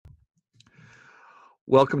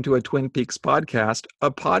Welcome to a Twin Peaks podcast,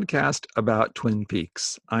 a podcast about Twin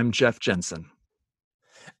Peaks. I'm Jeff Jensen.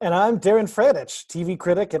 And I'm Darren Fradich, TV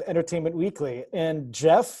critic at Entertainment Weekly. And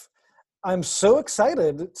Jeff, I'm so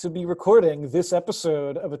excited to be recording this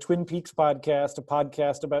episode of a Twin Peaks podcast, a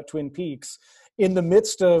podcast about Twin Peaks, in the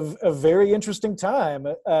midst of a very interesting time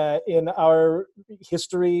in our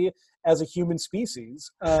history as a human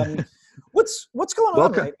species. What's going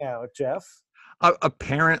on right now, Jeff?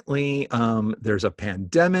 Apparently, there's a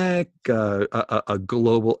pandemic, a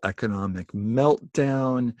global economic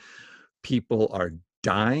meltdown. People are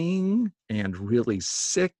dying and really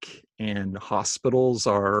sick, and hospitals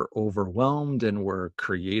are overwhelmed, and we're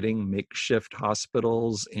creating makeshift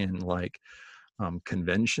hospitals in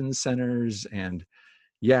convention centers. And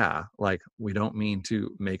we don't mean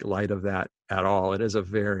to make light of that at all. It is a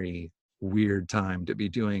very weird time to be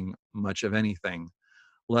doing much of anything,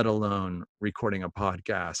 let alone recording a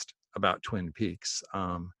podcast about Twin Peaks.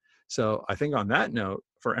 So I think on that note,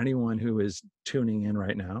 for anyone who is tuning in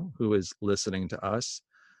right now, who is listening to us,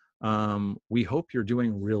 we hope you're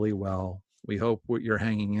doing really well. We hope you're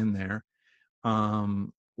hanging in there.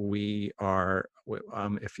 If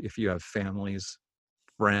you have families,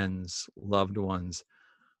 friends, loved ones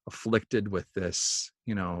afflicted with this,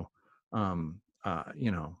 our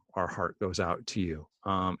heart goes out to you.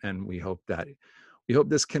 And we hope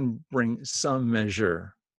this can bring some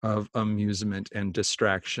measure of amusement and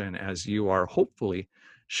distraction as you are hopefully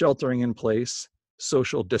sheltering in place,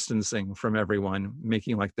 social distancing from everyone,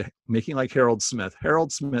 making like Harold Smith. Harold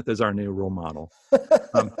Smith is our new role model.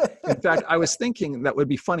 In fact, I was thinking that would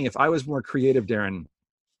be funny if I was more creative, Darren.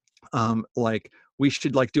 We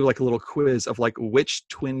should do a little quiz of which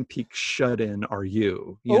Twin Peaks shut-in are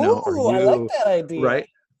you? I like that idea. Right?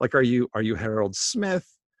 Are you Harold Smith?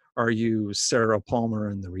 Are you Sarah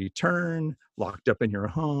Palmer in The Return, locked up in your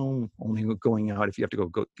home, only going out if you have to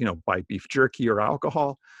go buy beef jerky or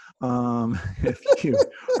alcohol? Are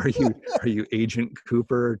you Agent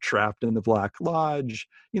Cooper trapped in the Black Lodge?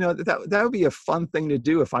 That would be a fun thing to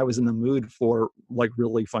do if I was in the mood for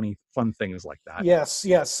really fun things like that. Yes.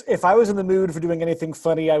 If I was in the mood for doing anything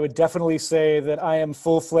funny, I would definitely say that I am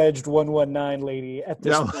full-fledged 119 lady at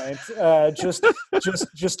this point.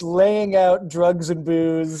 Just laying out drugs and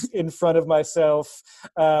booze in front of myself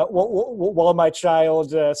while my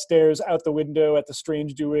child stares out the window at the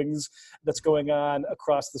strange doings that's going on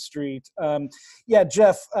across the street.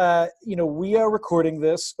 Jeff, we are recording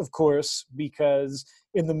this, of course, because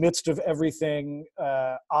in the midst of everything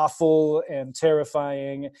awful and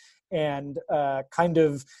terrifying and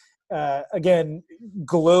again,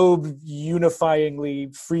 globe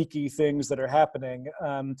unifyingly freaky things that are happening.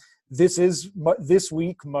 This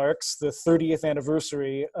week marks the 30th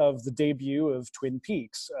anniversary of the debut of Twin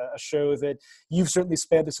Peaks, a show that you've certainly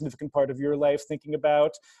spent a significant part of your life thinking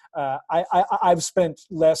about. I've spent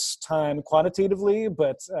less time quantitatively,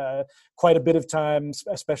 but quite a bit of time,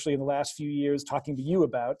 especially in the last few years, talking to you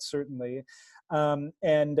about, certainly.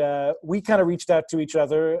 And we kind of reached out to each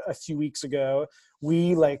other a few weeks ago.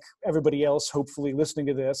 We, like everybody else, hopefully listening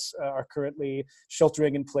to this, are currently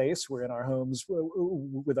sheltering in place. We're in our homes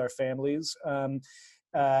with our families. And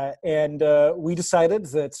we decided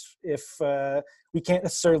that if we can't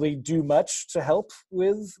necessarily do much to help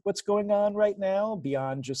with what's going on right now,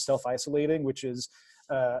 beyond just self-isolating, which is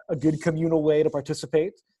a good communal way to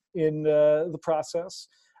participate in the process,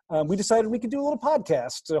 we decided we could do a little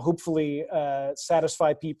podcast to hopefully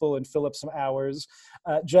satisfy people and fill up some hours.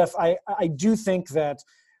 Jeff, I do think that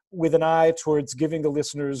with an eye towards giving the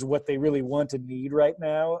listeners what they really want and need right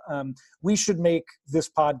now, we should make this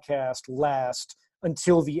podcast last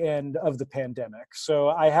until the end of the pandemic. So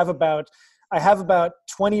I have about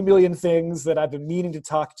 20 million things that I've been meaning to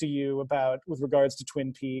talk to you about with regards to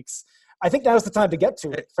Twin Peaks. I think now's the time to get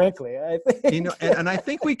to it, frankly. And I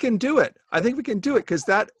think we can do it. I think we can do it because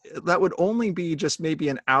that would only be just maybe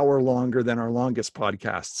an hour longer than our longest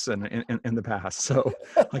podcasts in the past. So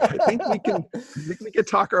I think we can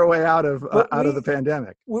talk our way out of the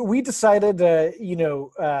pandemic. We decided,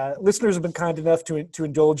 listeners have been kind enough to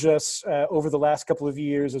indulge us over the last couple of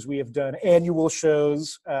years as we have done annual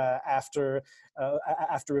shows after,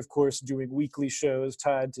 of course, doing weekly shows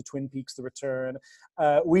tied to Twin Peaks: The Return.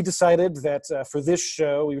 We decided that for this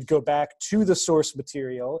show, we would go back to the source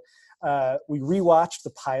material. We rewatched the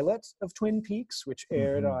pilot of Twin Peaks, which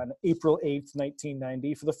aired on April 8th,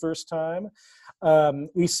 1990 for the first time.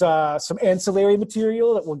 We saw some ancillary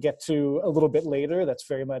material that we'll get to a little bit later that's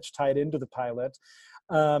very much tied into the pilot.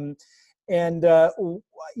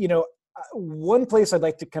 One place I'd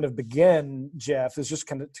like to kind of begin, Jeff, is just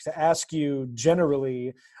kind of to ask you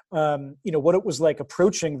generally what it was like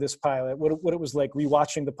approaching this pilot, what it was like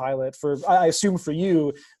rewatching the pilot. I assume for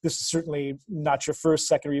you, this is certainly not your first,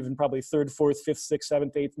 second, or even probably third, fourth, fifth, sixth,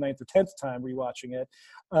 seventh, eighth, ninth, or 10th time rewatching it.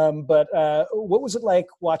 But what was it like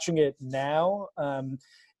watching it now?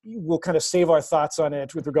 We'll kind of save our thoughts on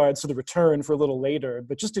it with regards to the return for a little later,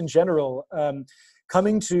 but just in general,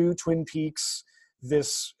 coming to Twin Peaks,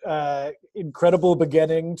 this incredible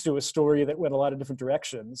beginning to a story that went a lot of different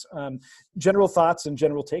directions. General thoughts and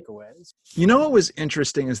general takeaways. What was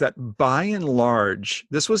interesting is that by and large,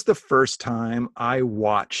 this was the first time I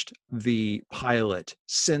watched the pilot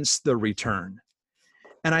since the return.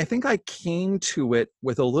 And I think I came to it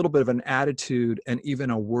with a little bit of an attitude and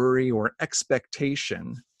even a worry or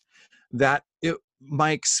expectation that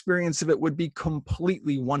my experience of it would be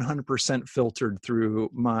completely 100% filtered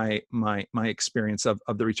through my experience of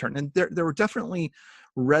the return. And there were definitely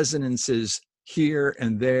resonances here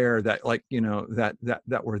and there that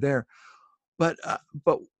that were there. But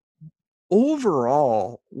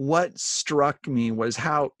overall, what struck me was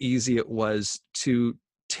how easy it was to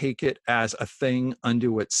take it as a thing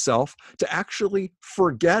unto itself, to actually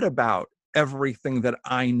forget about everything that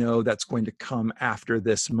I know that's going to come after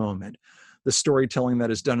this moment. The storytelling that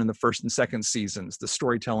is done in the first and second seasons, the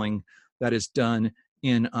storytelling that is done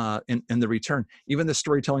in the return, even the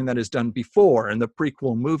storytelling that is done before in the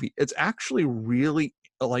prequel movie. It's actually really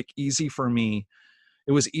easy for me.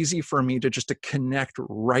 It was easy for me to connect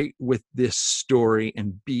right with this story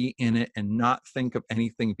and be in it and not think of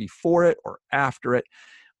anything before it or after it.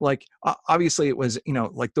 Obviously it was,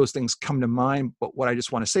 those things come to mind, but what I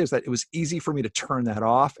just want to say is that it was easy for me to turn that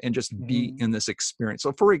off and just be in this experience.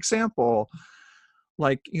 So for example,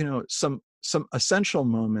 some essential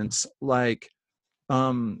moments,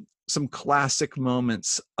 some classic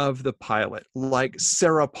moments of the pilot, like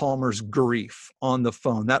Sarah Palmer's grief on the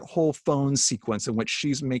phone, that whole phone sequence in which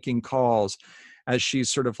she's making calls as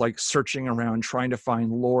she's sort of searching around, trying to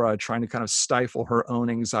find Laura, trying to kind of stifle her own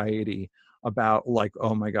anxiety about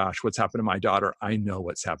oh my gosh, what's happened to my daughter? I know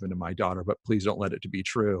what's happened to my daughter, but please don't let it to be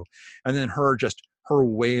true. And then her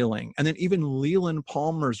wailing. And then even Leland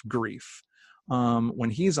Palmer's grief when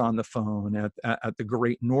he's on the phone at the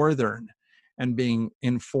Great Northern and being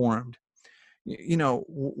informed.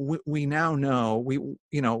 We now know,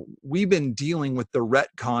 we've been dealing with the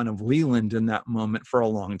retcon of Leland in that moment for a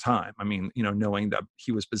long time. I mean, knowing that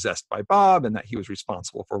he was possessed by Bob and that he was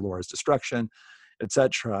responsible for Laura's destruction,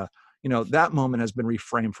 etc. That moment has been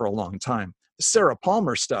reframed for a long time. The Sarah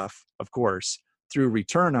Palmer stuff, of course, through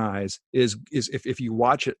Return Eyes is if you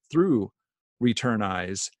watch it through Return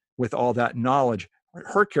Eyes with all that knowledge,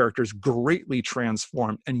 her character is greatly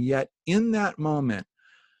transformed. And yet in that moment,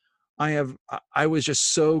 I was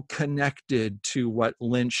just so connected to what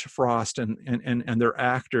Lynch, Frost, and their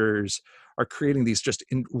actors are creating, these just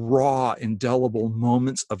raw, indelible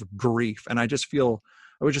moments of grief. And I just feel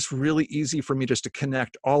it was just really easy for me just to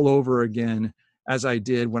connect all over again, as I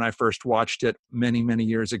did when I first watched it many, many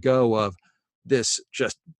years ago, of this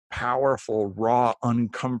just powerful, raw,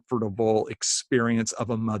 uncomfortable experience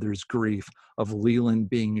of a mother's grief, of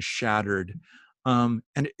Leland being shattered. And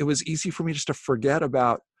it was easy for me just to forget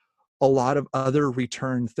about a lot of other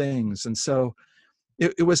return things. And so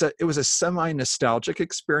it was a semi-nostalgic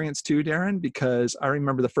experience too, Darren, because I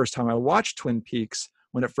remember the first time I watched Twin Peaks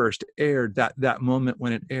when it first aired, that moment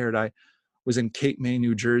when it aired, I was in Cape May,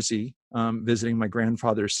 New Jersey, visiting my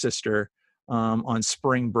grandfather's sister on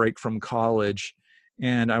spring break from college.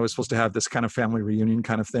 And I was supposed to have this kind of family reunion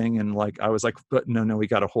kind of thing. And I was like, but no, we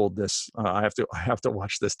got to hold this. I have to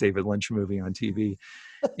watch this David Lynch movie on TV.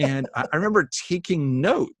 And I remember taking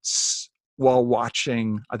notes while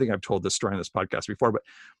watching. I think I've told this story on this podcast before, but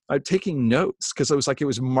I'm taking notes because it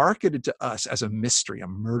was marketed to us as a mystery, a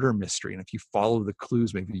murder mystery. And if you follow the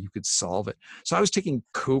clues, maybe you could solve it. So I was taking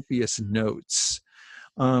copious notes.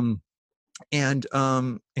 And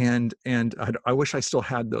I wish I still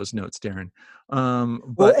had those notes, Darren.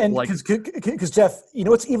 Because Jeff,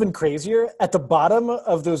 what's even crazier? At the bottom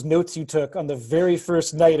of those notes you took on the very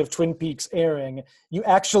first night of Twin Peaks airing, you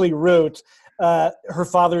actually wrote, her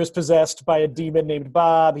father is possessed by a demon named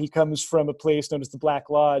Bob. He comes from a place known as the Black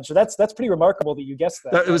Lodge. So that's pretty remarkable that you guessed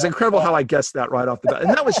that. It was incredible how I guessed that right off the bat.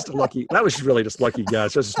 And that was just really just lucky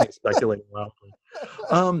guess. Just me speculating wildly.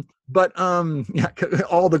 Yeah,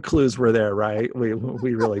 all the clues were there, right? We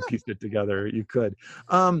really pieced it together. You could.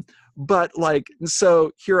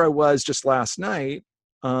 So here I was just last night,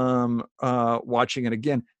 watching it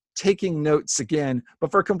again. taking notes again,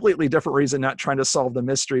 but for a completely different reason, not trying to solve the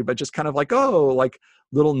mystery, but just kind of like, oh, like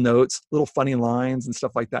little notes, little funny lines and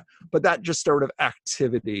stuff like that. But that just sort of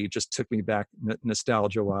activity just took me back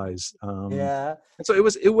nostalgia wise. Yeah. And so it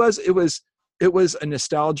was a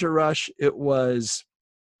nostalgia rush. It was,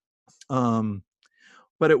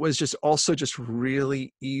 but it was just also just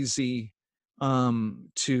really easy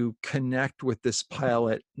to connect with this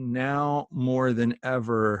pilot now more than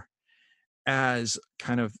ever, as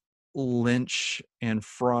kind of Lynch and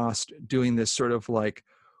Frost doing this sort of like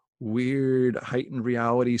weird heightened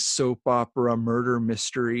reality soap opera murder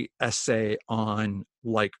mystery essay on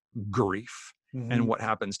like grief and Hmm. what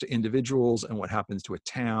happens to individuals and what happens to a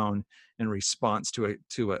town in response to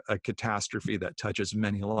a catastrophe that touches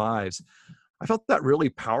many lives. I felt that really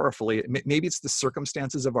powerfully. Maybe it's the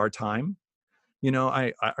circumstances of our time.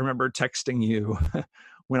 I remember texting you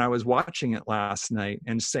when I was watching it last night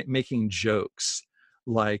and making jokes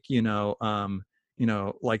like,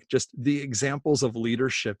 like just the examples of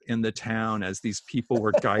leadership in the town as these people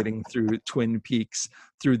were guiding through Twin Peaks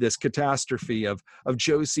through this catastrophe of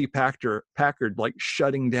Joe C. Packard like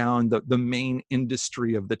shutting down the main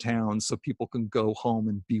industry of the town so people can go home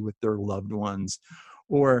and be with their loved ones,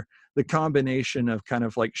 or the combination of kind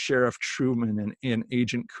of like Sheriff Truman and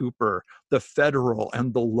Agent Cooper, the federal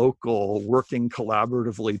and the local working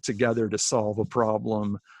collaboratively together to solve a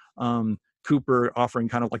problem. Cooper offering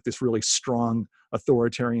kind of like this really strong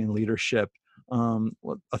authoritarian leadership. Well,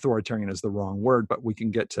 authoritarian is the wrong word, but we can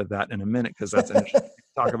get to that in a minute because that's an interesting thing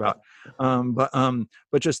to talk about.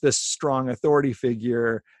 But just this strong authority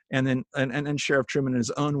figure, and then and Sheriff Truman in his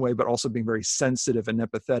own way, but also being very sensitive and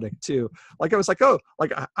empathetic too. Like I was like, oh,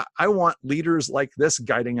 like I want leaders like this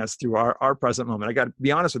guiding us through our present moment. I got to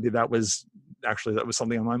be honest with you, that was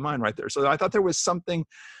something on my mind right there. So I thought there was something.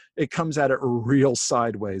 It comes at it real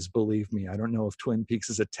sideways, believe me. I don't know if Twin Peaks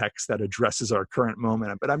is a text that addresses our current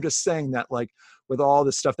moment, but I'm just saying that, like, with all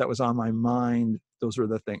the stuff that was on my mind, those were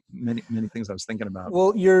the many things I was thinking about.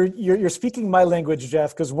 Well, you're speaking my language, Jeff,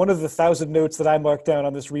 because one of the 1,000 notes that I marked down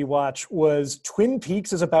on this rewatch was Twin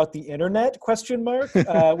Peaks is about the internet ?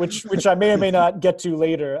 Which I may or may not get to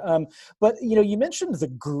later. But you mentioned the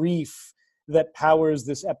grief that powers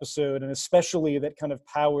this episode, and especially that kind of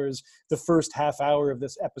powers the first half hour of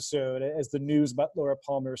this episode as the news about Laura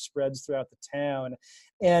Palmer spreads throughout the town.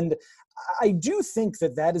 And I do think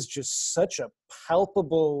that is just such a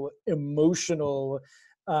palpable, emotional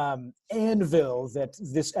anvil that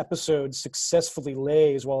this episode successfully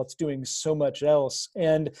lays while it's doing so much else.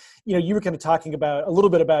 And you were kind of talking about a little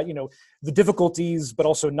bit about the difficulties, but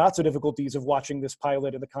also not so difficulties of watching this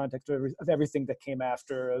pilot in the context of everything that came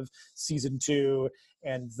after, of season 2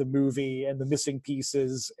 and the movie and the missing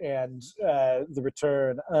pieces and the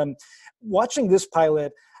return. Watching this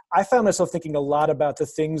pilot, I found myself thinking a lot about the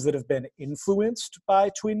things that have been influenced by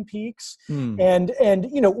Twin Peaks, and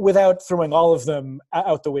without throwing all of them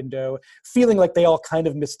out the window, feeling like they all kind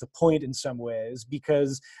of missed the point in some ways.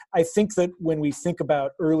 Because I think that when we think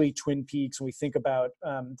about early Twin Peaks and we think about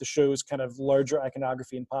the show's kind of larger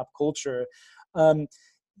iconography in pop culture,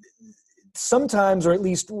 sometimes, or at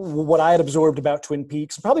least what I had absorbed about Twin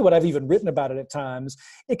Peaks, probably what I've even written about it at times,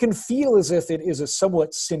 it can feel as if it is a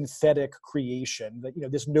somewhat synthetic creation. That,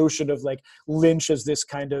 this notion of like Lynch as this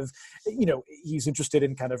kind of, he's interested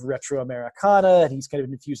in kind of retro Americana, and he's kind of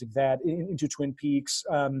infusing that into Twin Peaks.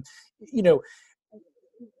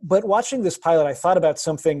 But watching this pilot, I thought about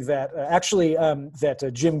something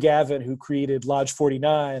that Jim Gavin, who created Lodge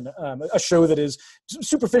 49, a show that is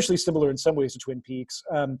superficially similar in some ways to Twin Peaks.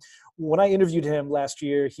 When I interviewed him last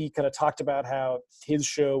year, he kind of talked about how his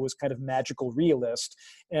show was kind of magical realist.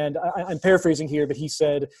 And I'm paraphrasing here, but he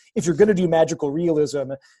said, if you're going to do magical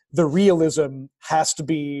realism, the realism has to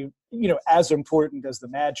be, as important as the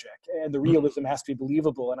magic, and the realism has to be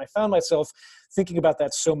believable. And I found myself thinking about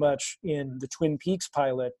that so much in the Twin Peaks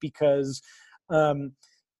pilot because,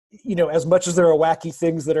 as much as there are wacky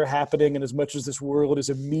things that are happening, and as much as this world is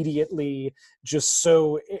immediately just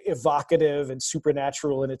so evocative and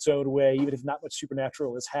supernatural in its own way, even if not much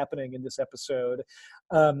supernatural is happening in this episode,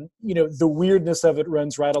 the weirdness of it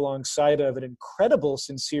runs right alongside of an incredible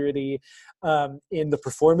sincerity in the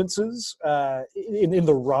performances, in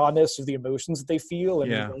the rawness of the emotions that they feel.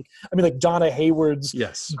 Like Donna Hayward's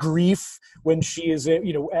grief when she is,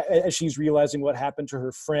 as she's realizing what happened to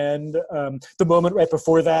her friend. The moment right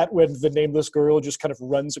before that, when the nameless girl just kind of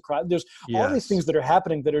runs across. There's all these things that are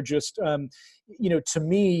happening that are just, to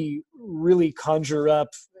me, really conjure up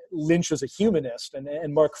Lynch as a humanist,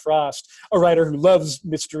 and Mark Frost, a writer who loves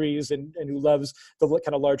mysteries and who loves the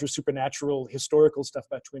kind of larger supernatural historical stuff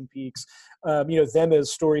about Twin Peaks, them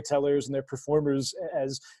as storytellers and their performers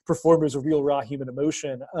as performers of real raw human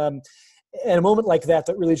emotion. And a moment like that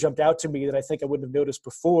really jumped out to me that I think I wouldn't have noticed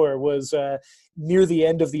before was near the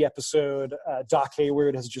end of the episode. Doc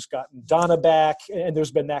Hayward has just gotten Donna back, and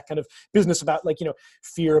there's been that kind of business about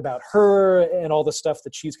fear about her and all the stuff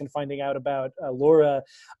that she's been finding out about Laura.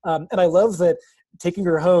 And I love that taking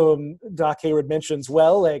her home, Doc Hayward mentions,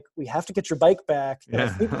 well, we have to get your bike back.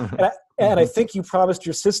 And, Yeah. I think you promised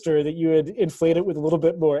your sister that you would inflate it with a little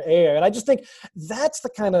bit more air. And I just think that's the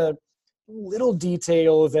kind of little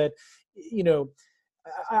detail that,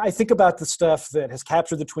 I think about the stuff that has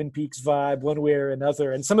captured the Twin Peaks vibe one way or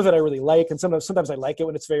another, and some of it I really like, and sometimes I like it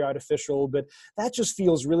when it's very artificial, but that just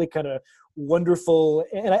feels really kind of wonderful.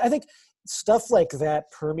 And I think stuff like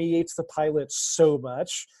that permeates the pilot so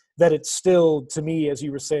much that it still, to me, as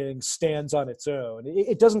you were saying, stands on its own.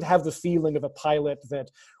 It doesn't have the feeling of a pilot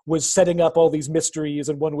that was setting up all these mysteries,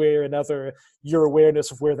 and one way or another, your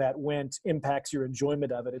awareness of where that went impacts your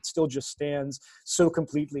enjoyment of it. It still just stands so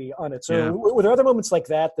completely on its own. Were there other moments like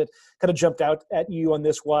that kind of jumped out at you on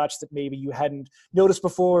this watch that maybe you hadn't noticed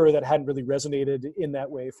before, or that hadn't really resonated in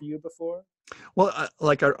that way for you before? Well,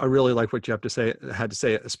 I really like what you had to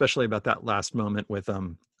say, especially about that last moment with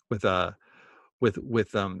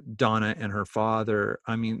Donna and her father.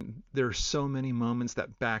 I mean, there's so many moments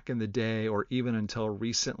that back in the day, or even until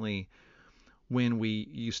recently, when we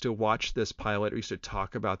used to watch this pilot, we used to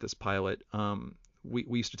talk about this pilot, we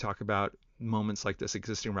used to talk about moments like this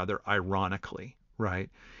existing rather ironically, right?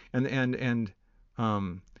 And and and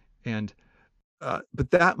um, and but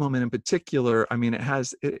that moment in particular, I mean,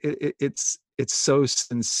 it's so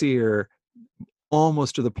sincere,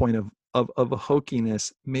 almost to the point of a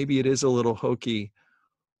hokiness. Maybe it is a little hokey,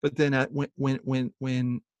 but then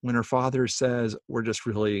when her father says, "We're just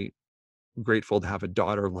really grateful to have a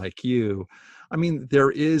daughter like you," I mean, there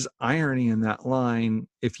is irony in that line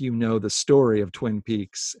if you know the story of Twin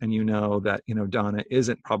Peaks, and you know that Donna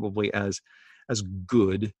isn't probably as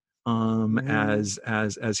good Mm-hmm.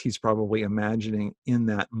 as he's probably imagining in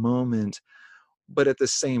that moment. But at the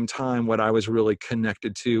same time, what I was really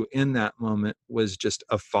connected to in that moment was just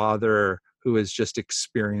a father who has just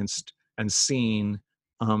experienced and seen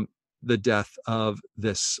um, the death of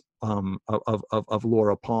this of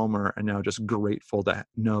Laura Palmer, and now just grateful to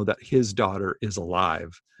know that his daughter is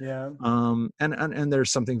alive. Yeah. And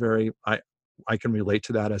there's something very I can relate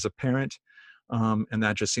to that as a parent, and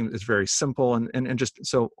that just seems it's very simple and just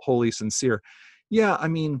so wholly sincere. Yeah, I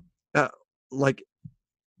mean, like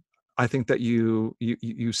I think that you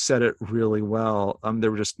said it really well.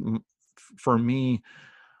 There were just for me,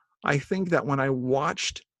 I think that when I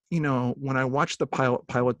watched the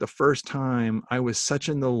pilot the first time, I was such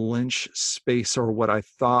in the Lynch space, or what I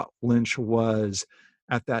thought Lynch was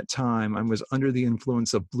at that time. I was under the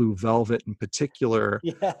influence of Blue Velvet in particular,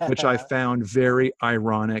 which I Yeah. found very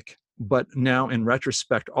ironic, but now in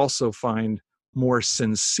retrospect also find more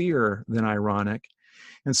sincere than ironic.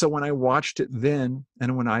 And so when I watched it then,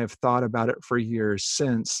 and when I have thought about it for years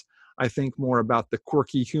since, I think more about the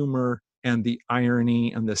quirky humor and the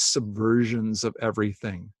irony and the subversions of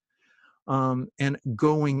everything. And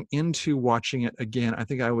going into watching it again, I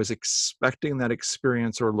think I was expecting that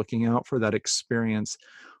experience or looking out for that experience.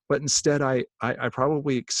 But instead, I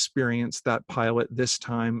probably experienced that pilot this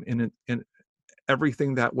time in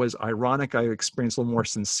everything that was ironic. I experienced a little more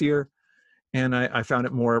sincere, and I found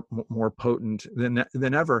it more potent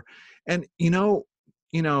than ever. And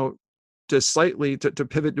to slightly to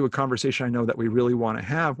pivot to a conversation I know that we really want to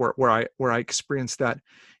have, where I experienced that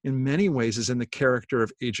in many ways is in the character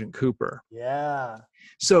of Agent Cooper. Yeah.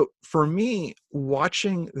 So for me,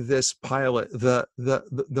 watching this pilot, the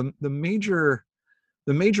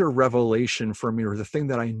major revelation for me, or the thing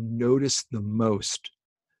that I noticed the most,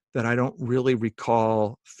 that I don't really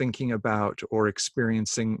recall thinking about or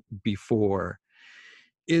experiencing before,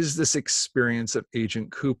 is this experience of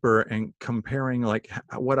Agent Cooper, and comparing like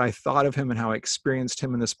what I thought of him and how I experienced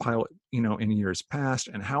him in this pilot, in years past,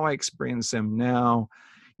 and how I experience him now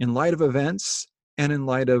in light of events and in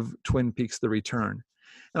light of Twin Peaks: The Return.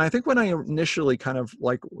 And I think when I initially kind of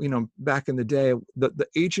like, back in the day, the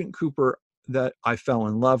Agent Cooper that I fell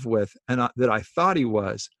in love with and that I thought he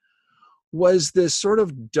was this sort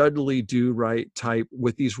of Dudley Do-Right type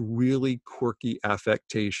with these really quirky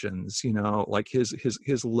affectations, like his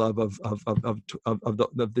love of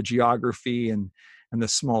the geography and the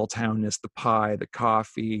small townness, the pie, the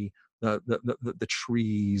coffee, the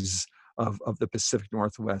trees of the Pacific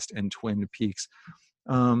Northwest and Twin Peaks,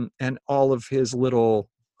 and all of his little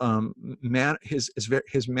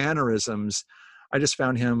his mannerisms, I just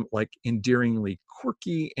found him like endearingly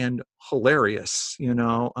quirky and hilarious.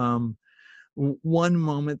 One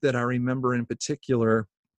moment that I remember in particular,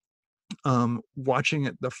 watching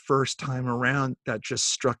it the first time around, that just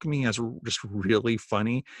struck me as just really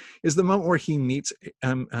funny, is the moment where he meets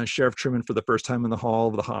Sheriff Truman for the first time in the hall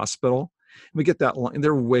of the hospital. And we get that line, and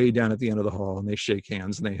they're way down at the end of the hall, and they shake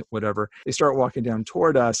hands, and they start walking down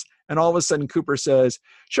toward us, and all of a sudden Cooper says,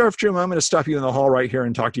 "Sheriff Truman, I'm going to stop you in the hall right here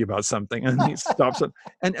and talk to you about something." And he stops him,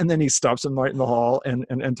 and then he stops him right in the hall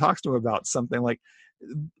and talks to him about something. Like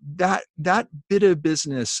that bit of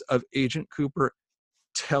business of Agent Cooper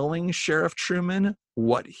telling Sheriff Truman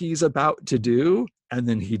what he's about to do, and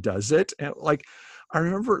then he does it. And like, I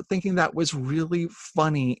remember thinking that was really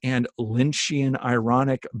funny and Lynchian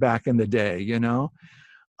ironic back in the day,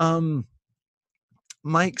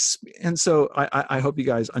 Mike's. And so I hope you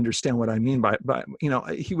guys understand what I mean by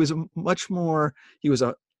he was much more, he was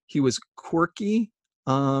quirky,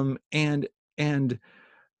 and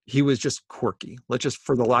he was just quirky. Let's just,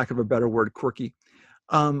 for the lack of a better word, quirky.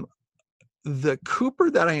 The Cooper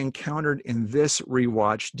that I encountered in this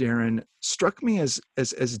rewatch, Darren, struck me as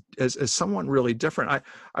someone really different.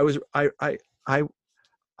 I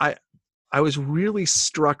was really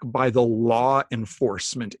struck by the law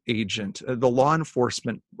enforcement agent, the law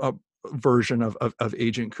enforcement version of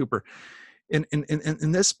Agent Cooper. In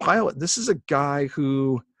this pilot, this is a guy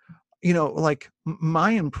who, like my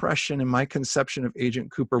impression and my conception of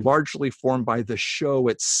Agent Cooper, largely formed by the show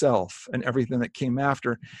itself and everything that came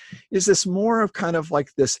after, is this more of kind of like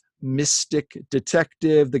this mystic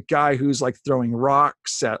detective, the guy who's like throwing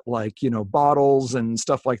rocks at bottles and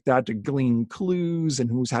stuff like that to glean clues, and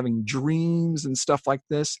who's having dreams and stuff like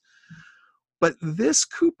this. But this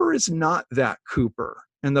Cooper is not that Cooper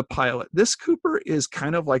in the pilot. This Cooper is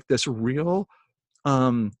kind of like this real,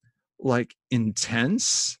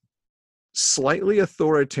 intense, slightly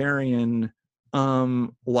authoritarian,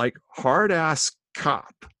 like hard ass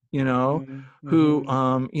cop, who,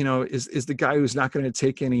 is the guy who's not going to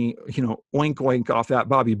take any, oink oink off that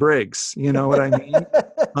Bobby Briggs, you know what I mean?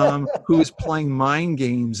 Who is playing mind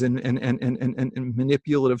games and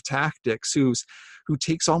manipulative tactics, who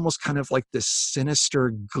takes almost kind of like this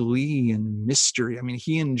sinister glee and mystery. I mean,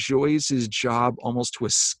 he enjoys his job almost to a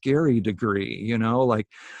scary degree, like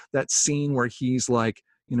that scene where he's like,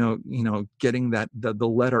 getting the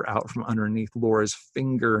letter out from underneath Laura's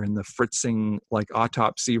finger in the fritzing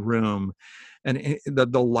autopsy room, and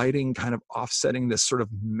the lighting kind of offsetting this sort of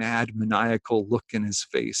mad maniacal look in his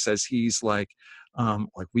face as he's like,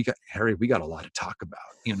 we got a lot to talk about,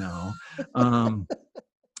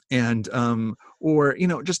 and or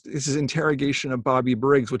just his interrogation of Bobby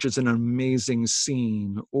Briggs, which is an amazing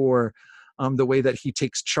scene, or the way that he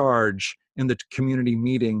takes charge in the community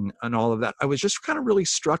meeting and all of that. I was just kind of really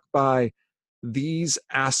struck by these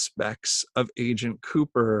aspects of Agent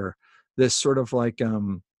Cooper, this sort of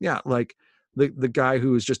the guy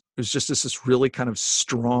who is just this really kind of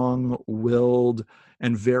strong-willed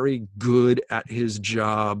and very good at his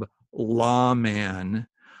job lawman,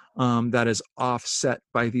 that is offset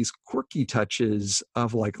by these quirky touches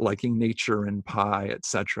of liking nature and pie,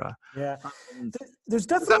 etc. Yeah, there's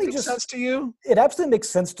definitely, does that make sense to you? It absolutely makes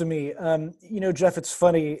sense to me. Jeff, it's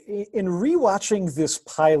funny, in rewatching this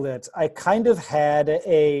pilot, I kind of had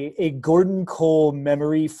a Gordon Cole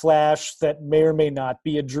memory flash that may or may not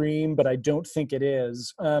be a dream, but I don't think it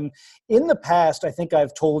is. In the past, I think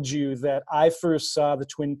I've told you that I first saw the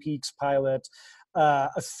Twin Peaks pilot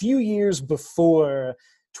a few years before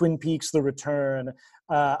Twin Peaks: The Return,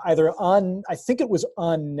 I think it was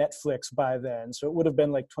on Netflix by then, so it would have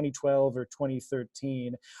been like 2012 or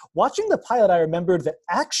 2013. Watching the pilot, I remembered that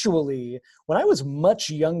actually, when I was much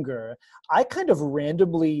younger, I kind of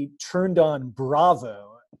randomly turned on Bravo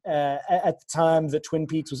at the time that Twin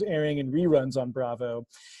Peaks was airing in reruns on Bravo.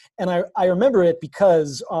 And I remember it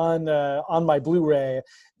because on my Blu-ray,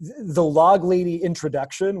 the Log Lady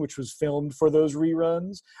introduction, which was filmed for those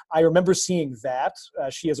reruns, I remember seeing that.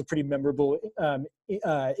 She has a pretty memorable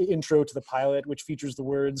intro to the pilot, which features the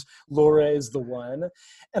words, "Laura is the one."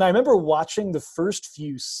 And I remember watching the first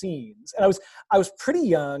few scenes. And I was pretty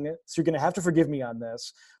young, so you're going to have to forgive me on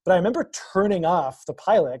this. But I remember turning off the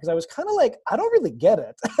pilot because I was kind of like, I don't really get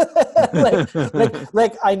it.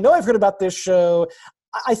 like, I know I've heard about this show.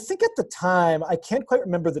 I think at the time, I can't quite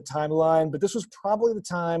remember the timeline, but this was probably the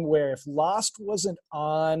time where if Lost wasn't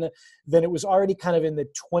on, then it was already kind of in the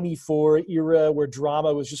 24 era where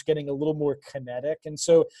drama was just getting a little more kinetic. And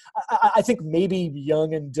so I think maybe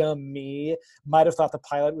young and dumb me might have thought the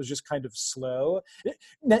pilot was just kind of slow.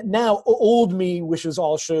 Now, old me wishes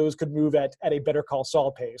all shows could move at a Better Call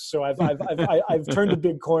Saul pace. So I've turned a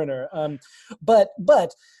big corner. But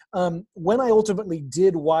when I ultimately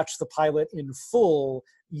did watch the pilot in full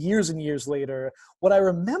years and years later, what I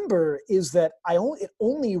remember is that it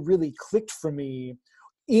only really clicked for me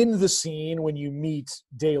in the scene when you meet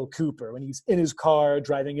Dale Cooper, when he's in his car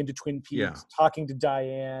driving into Twin Yeah. Peaks, talking to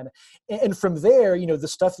Diane. And from there, the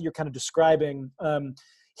stuff that you're kind of describing,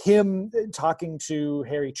 him talking to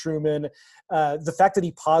Harry Truman, the fact that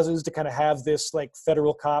he pauses to kind of have this like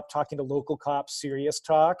federal cop talking to local cops serious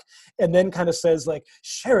talk, and then kind of says like,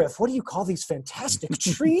 Sheriff, what do you call these fantastic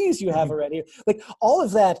trees you have already? Like all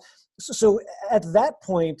of that. So at that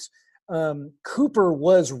point, Cooper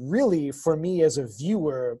was really, for me as a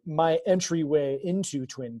viewer, my entryway into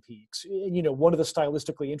Twin Peaks. One of the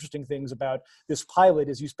stylistically interesting things about this pilot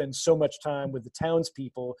is you spend so much time with the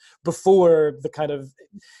townspeople before the kind of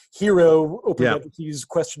hero open parentheses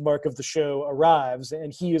question mark of the show arrives.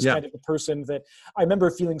 And he is kind of the person that I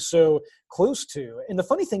remember feeling so close to. And the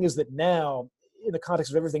funny thing is that now, in the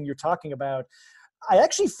context of everything you're talking about, I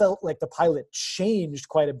actually felt like the pilot changed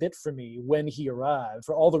quite a bit for me when he arrived,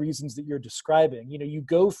 for all the reasons that you're describing. You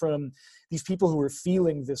go from these people who are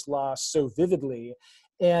feeling this loss so vividly,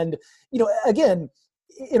 and, again,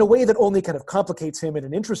 in a way that only kind of complicates him in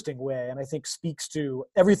an interesting way, and I think speaks to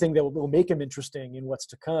everything that will make him interesting in what's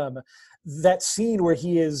to come. That scene where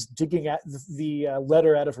he is digging at the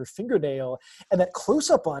letter out of her fingernail, and that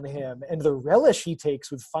close-up on him, and the relish he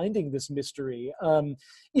takes with finding this mystery.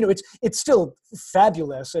 It's still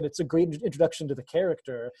fabulous, and it's a great introduction to the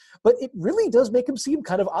character, but it really does make him seem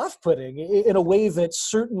kind of off-putting in a way that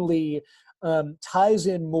certainly ties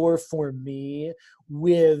in more for me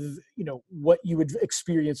with what you would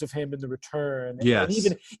experience of him in The Return. Yes.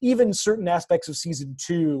 And even certain aspects of season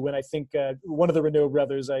 2, when I think one of the Renault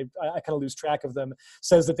brothers, I kind of lose track of them,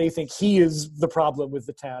 says that they think he is the problem with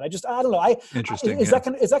the town. I don't know. Interesting. Is that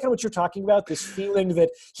kind of what you're talking about? This feeling that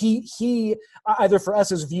he either for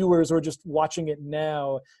us as viewers or just watching it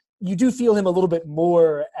now, you do feel him a little bit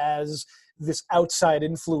more as this outside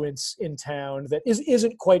influence in town that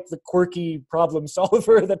isn't quite the quirky problem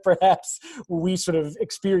solver that perhaps we sort of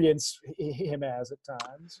experience him as at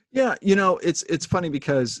times. Yeah, it's funny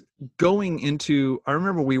because I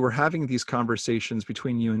remember we were having these conversations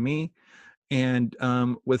between you and me, and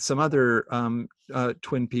with some other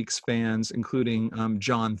Twin Peaks fans, including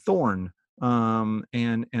John Thorne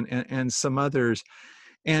and some others,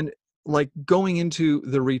 and like going into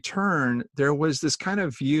The Return, there was this kind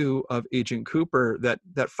of view of Agent Cooper that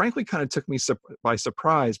frankly kind of took me by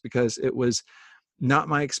surprise, because it was not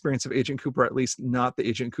my experience of Agent Cooper, at least not the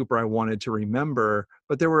Agent Cooper I wanted to remember.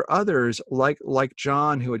 But there were others like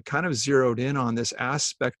John who had kind of zeroed in on this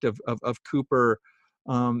aspect of Cooper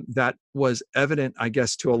that was evident, I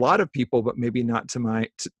guess, to a lot of people, but maybe not to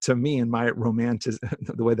me and my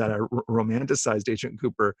the way that I romanticized Agent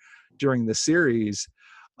Cooper during the series.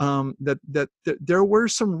 That there were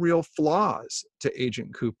some real flaws to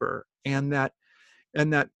Agent Cooper, and that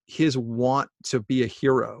his want to be a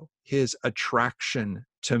hero, his attraction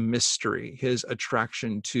to mystery, his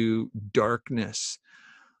attraction to darkness,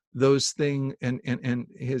 those things, and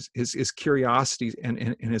his curiosity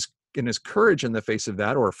and his courage in the face of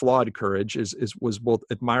that, or flawed courage, was both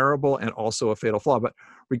admirable and also a fatal flaw. But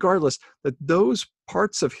regardless, that those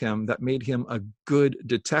parts of him that made him a good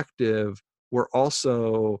detective were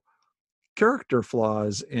also character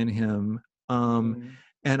flaws in him.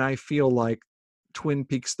 And I feel like Twin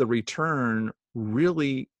Peaks: The Return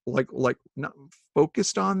really like not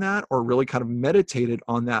focused on that, or really kind of meditated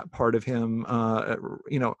on that part of him,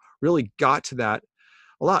 really got to that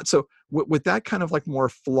a lot. So with that kind of like more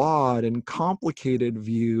flawed and complicated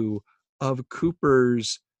view of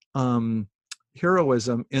Cooper's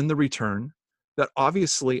heroism in The Return, that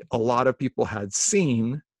obviously a lot of people had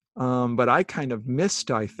seen, but I kind of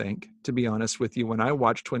missed, I think, to be honest with you, when I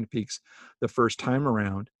watched Twin Peaks the first time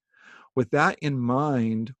around. With that in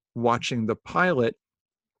mind, watching the pilot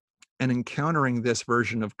and encountering this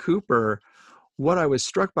version of Cooper, what I was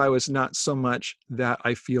struck by was not so much that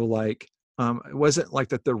I feel like it wasn't like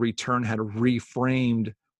that The Return had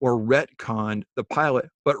reframed or retconned the pilot,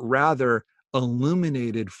 but rather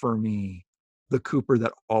illuminated for me the Cooper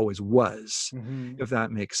that always was, if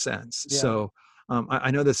that makes sense. Yeah. So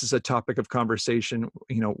I know this is a topic of conversation,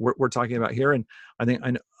 we're talking about here, and I think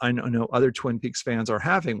I know other Twin Peaks fans are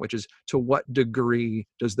having, which is, to what degree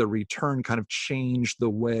does the return kind of change the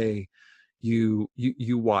way you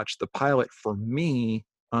watch the pilot? For me,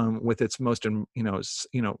 with its most,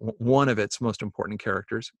 one of its most important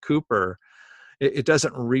characters, Cooper, it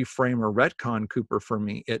doesn't reframe or retcon Cooper for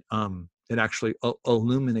me. It actually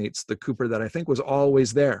illuminates the Cooper that I think was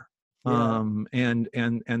always there, Yeah. and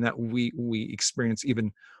that we experience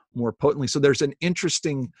even more potently. So there's an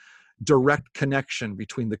interesting direct connection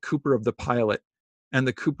between the Cooper of the pilot and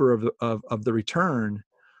the Cooper of the return.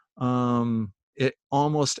 It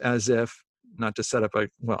almost as if, not to set up I'm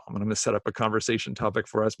going to set up a conversation topic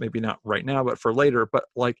for us, maybe not right now, but for later. But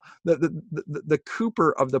like the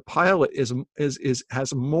Cooper of the pilot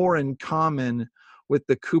has more in common with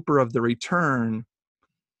the Cooper of the return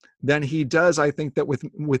than he does, I think, that with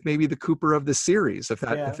maybe the Cooper of the series, if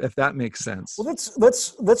Yeah. that makes sense. Well,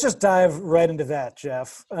 let's just dive right into that,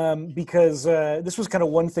 Jeff, because this was kind of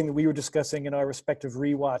one thing that we were discussing in our respective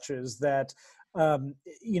rewatches. That um,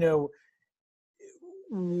 you know,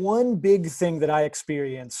 one big thing that I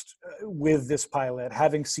experienced with this pilot,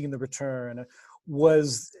 having seen The Return,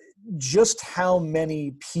 was just how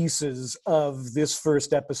many pieces of this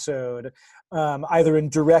first episode, either in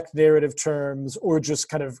direct narrative terms or just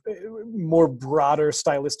kind of more broader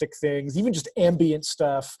stylistic things, even just ambient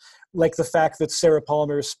stuff, like the fact that Sarah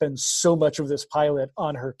Palmer spends so much of this pilot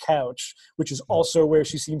on her couch, which is also where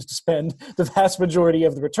she seems to spend the vast majority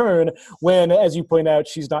of The Return, when, as you point out,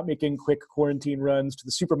 she's not making quick quarantine runs to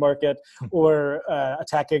the supermarket or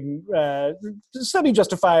attacking,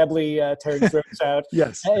 semi-justifiably tearing throats out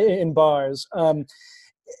Yes. in bars.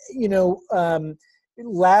 You know,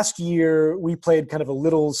 last year we played kind of a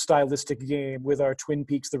little stylistic game with our Twin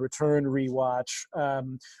Peaks: The Return rewatch,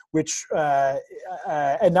 which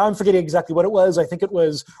and now I'm forgetting exactly what it was. I think it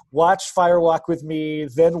was watch Firewalk with me,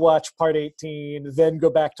 then watch part 18, then go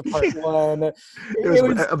back to part 1. It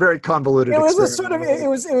was a very convoluted It was a experiment.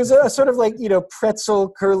 sort of it was a sort of like, pretzel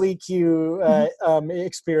curly Q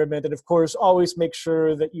experiment, and of course always make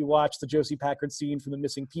sure that you watch the Josie Packard scene from The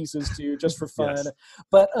Missing Pieces too, just for fun.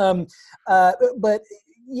 Yes. But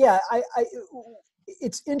yeah,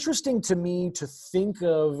 it's interesting to me to think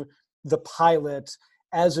of the pilot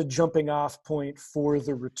as a jumping off point for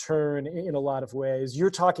The Return in a lot of ways.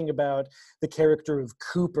 You're talking about the character of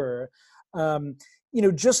Cooper.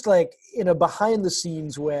 Just like in a behind the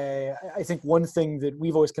scenes way, I think one thing that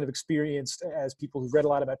we've always kind of experienced as people who've read a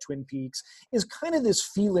lot about Twin Peaks is kind of this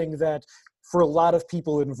feeling that for a lot of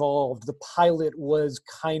people involved, the pilot was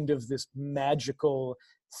kind of this magical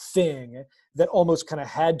thing that almost kind of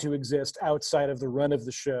had to exist outside of the run of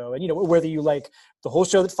the show. And, whether you like the whole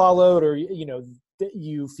show that followed or,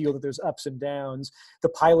 you feel that there's ups and downs, the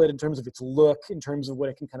pilot, in terms of its look, in terms of what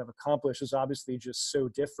it can kind of accomplish, is obviously just so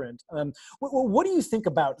different. What do you think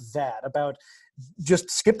about that, about just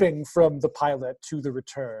skipping from the pilot to the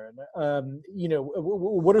return?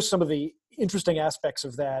 What are some of the interesting aspects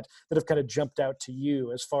of that have kind of jumped out to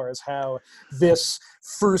you, as far as how this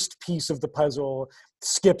first piece of the puzzle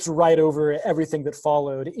skips right over everything that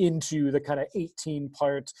followed into the kind of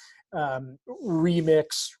 18-part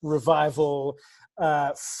remix, revival,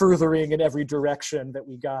 furthering in every direction that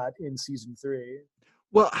we got in season 3?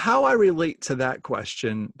 Well, how I relate to that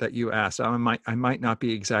question that you asked, I might not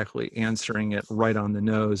be exactly answering it right on the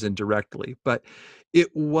nose and directly, but it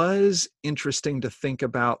was interesting to think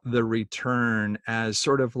about The Return as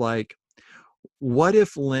sort of like, what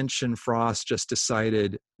if Lynch and Frost just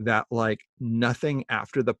decided that like nothing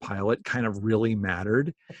after the pilot kind of really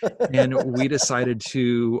mattered, and we decided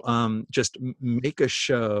to just make a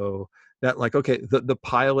show that, like, okay, the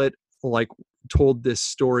pilot like told this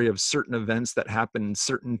story of certain events that happened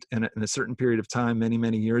in a certain period of time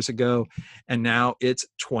many years ago, and now it's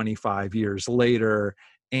 25 years later,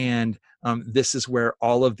 and this is where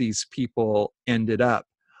all of these people ended up,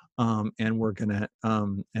 and we're gonna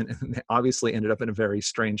and they obviously ended up in a very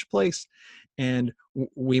strange place, and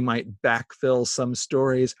we might backfill some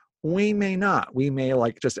stories, we may not, we may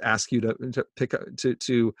like just ask you to pick up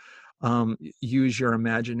to use your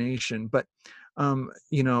imagination. But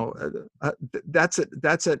that's a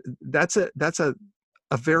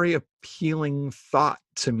very appealing thought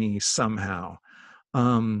to me somehow.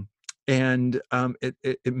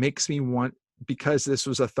 It makes me want, because this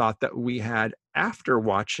was a thought that we had after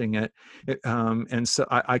watching it, and so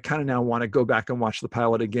I kind of now want to go back and watch the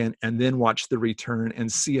pilot again and then watch The Return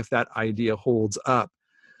and see if that idea holds up,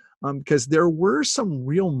 because there were some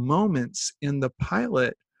real moments in the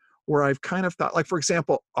pilot where I've kind of thought, like, for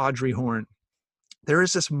example, Audrey Horne. there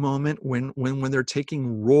is this moment when they're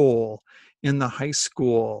taking roll in the high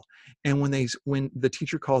school, and when the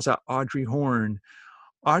teacher calls out Audrey Horne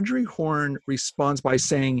responds by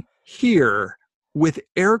saying "here" with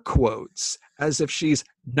air quotes, as if she's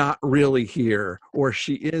not really here or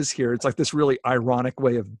she is here. It's like this really ironic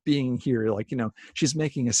way of being here, like, she's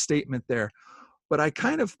making a statement there. But I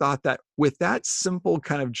kind of thought that with that simple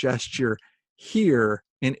kind of gesture, here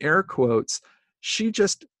in air quotes, she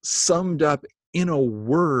just summed up in a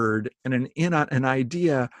word and an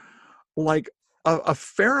idea, like a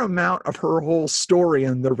fair amount of her whole story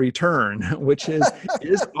in The Return, which is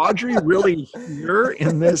Audrey really here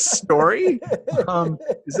in this story?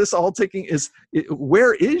 Is this all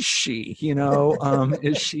where is she?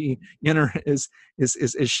 Is she in her, is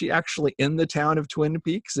she actually in the town of Twin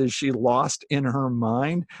Peaks? Is she lost in her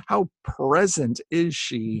mind? How present is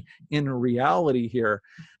she in reality here?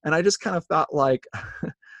 And I just kind of thought, like,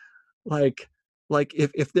 like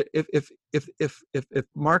if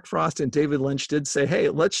Mark Frost and David Lynch did say, hey,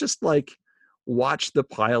 let's just like watch the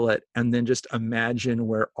pilot and then just imagine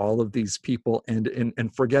where all of these people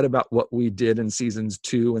and forget about what we did in seasons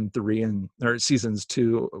 2 and 3 or seasons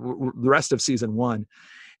 2, the rest of season 1,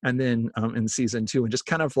 and then in season 2, and just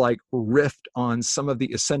kind of like riffed on some of the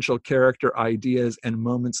essential character ideas and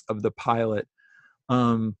moments of the pilot.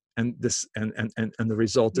 And the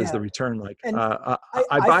result is The Return. Like, and I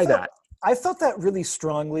buy that. I felt that really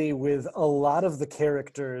strongly with a lot of the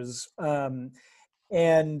characters. And,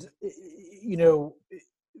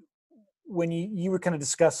 when you were kind of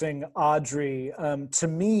discussing Audrey, to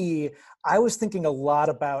me, I was thinking a lot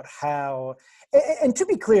about how, and to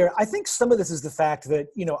be clear, I think some of this is the fact that,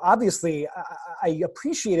 obviously I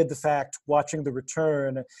appreciated the fact watching The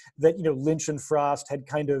Return that, Lynch and Frost had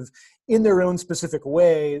kind of, in their own specific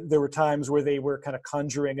way, there were times where they were kind of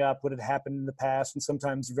conjuring up what had happened in the past and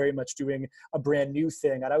sometimes very much doing a brand new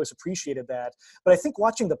thing. And I always appreciated that. But I think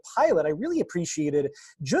watching the pilot, I really appreciated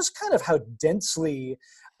just kind of how densely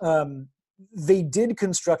they did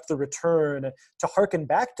construct The Return to harken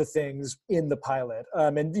back to things in the pilot.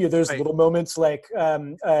 And there's little moments like,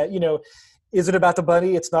 is it about the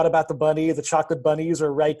bunny? It's not about the bunny. The chocolate bunnies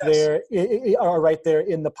are right there, are right there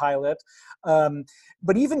in the pilot.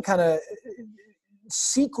 But even kind of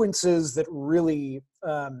sequences that really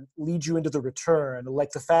lead you into The Return, like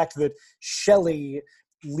the fact that Shelley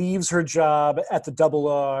leaves her job at the Double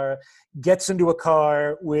R, gets into a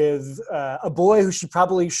car with a boy who she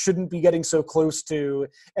probably shouldn't be getting so close to,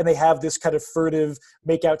 and they have this kind of furtive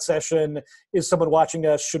makeout session. Is someone watching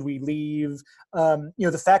us? Should we leave?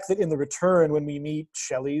 The fact that in The Return, when we meet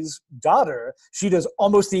Shelley's daughter, she does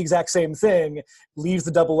almost the exact same thing, leaves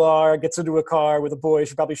the Double R, gets into a car with a boy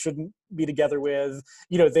she probably shouldn't be together with.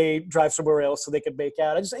 They drive somewhere else so they can make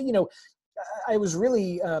out. I was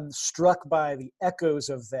really struck by the echoes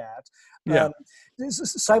of that. Yeah.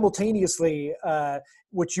 Simultaneously,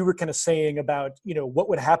 what you were kind of saying about, what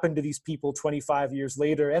would happen to these people 25 years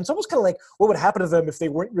later. And it's almost kind of like what would happen to them if they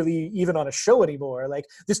weren't really even on a show anymore. Like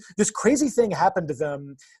this crazy thing happened to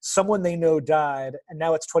them. Someone they know died, and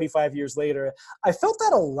now it's 25 years later. I felt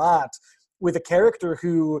that a lot with a character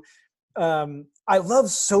who I love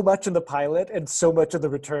so much in the pilot and so much in The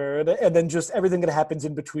Return, and then just everything that happens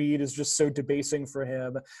in between is just so debasing for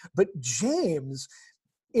him. But James,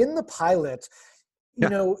 in the pilot,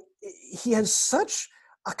 he has such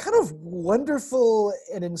a kind of wonderful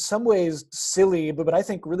and in some ways silly, but I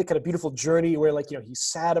think really kind of beautiful journey where, like, he's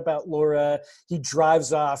sad about Laura. He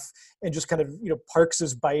drives off and just kind of, parks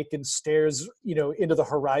his bike and stares, into the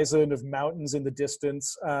horizon of mountains in the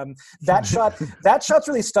distance. That shot's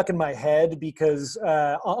really stuck in my head because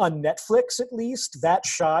on Netflix, at least, that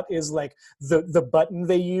shot is like the button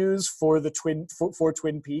they use for the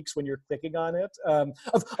Twin Peaks when you're clicking on it.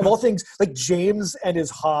 Of all things, like James and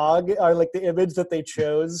his hog are like the image that they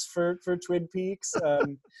chose for Twin Peaks,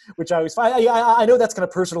 which I always find. I know that's kind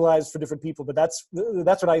of personalized for different people, but that's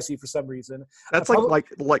what I see for some reason. That's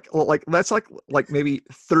that's like maybe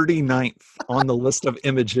 39th on the list of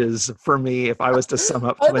images for me if I was to sum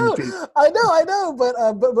up Twin Peaks. I know, but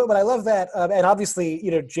I love that. And obviously,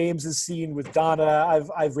 James's scene with Donna,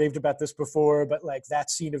 I've raved about this before, but like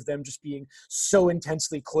that scene of them just being so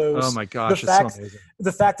intensely close. Oh my gosh, it's so amazing.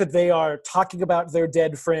 The fact that they are talking about their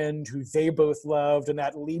dead friend who they both loved, and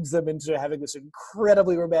that leads them into having this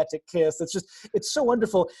incredibly romantic kiss. It's so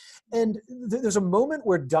wonderful. And there's a moment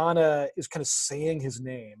where Donna is kind of saying his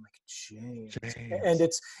name, like James, and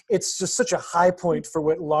James. it's just such a high point for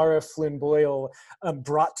what Lara Flynn Boyle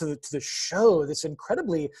brought to the show. This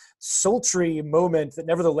incredibly sultry moment that,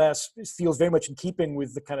 nevertheless, feels very much in keeping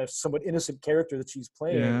with the kind of somewhat innocent character that she's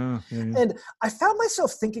playing. Yeah, yeah, yeah. And I found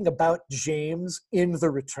myself thinking about James in The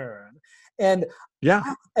Return, and Yeah,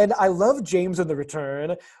 and I love James in The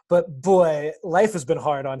Return, but boy, life has been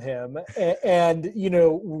hard on him. And, you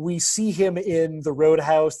know, we see him in the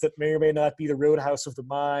Roadhouse that may or may not be the Roadhouse of the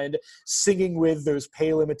mind, singing with those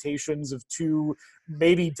pale imitations of two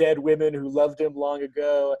maybe dead women who loved him long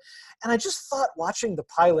ago. And I just thought, watching the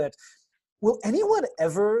pilot, will anyone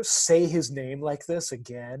ever say his name like this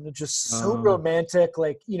again? Just so uh, romantic.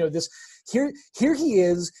 Like, you know, this here he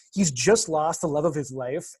is. He's just lost the love of his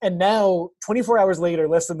life, and now 24 hours later,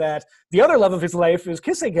 less than that, the other love of his life is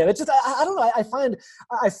kissing him. It's just, I don't know. I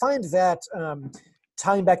find that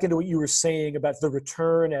tying back into what you were saying about the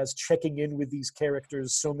return as checking in with these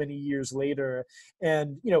characters so many years later,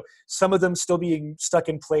 and, you know, some of them still being stuck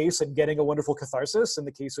in place and getting a wonderful catharsis in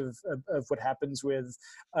the case of what happens with,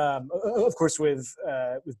 of course, with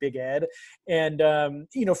Big Ed, and,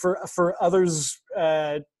 you know, for others,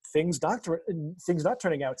 things not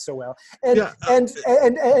turning out so well, and yeah.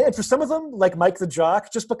 and for some of them, like Mike the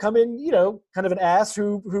Jock, just becoming, you know, kind of an ass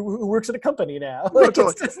who works at a company now. No, Like, it's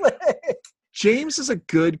totally. just like, James is a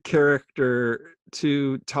good character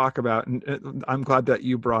to talk about, and I'm glad that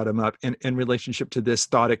you brought him up in relationship to this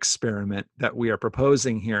thought experiment that we are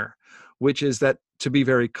proposing here, which is that, to be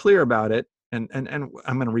very clear about it, and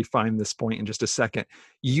I'm going to refine this point in just a second.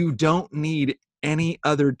 You don't need any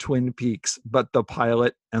other Twin Peaks but the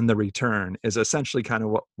pilot and the return, is essentially kind of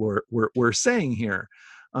what we're saying here.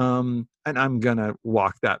 And I'm gonna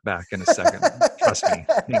walk that back in a second. Trust me.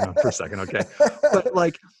 Hang on for a second, okay? But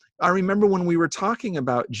like, I remember when we were talking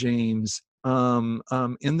about James in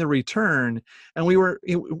the return, and we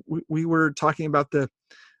were talking about the,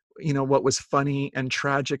 you know, what was funny and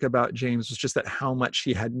tragic about James was just that how much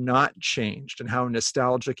he had not changed and how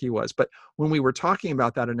nostalgic he was. But when we were talking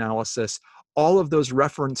about that analysis, all of those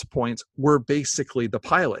reference points were basically the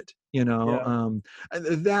pilot, you know, yeah,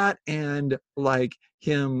 that, and like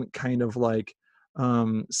him kind of like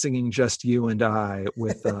singing "Just You and I"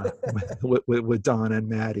 with with Don and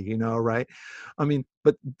Maddie, you know, right? I mean,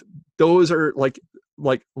 but those are like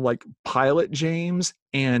pilot James,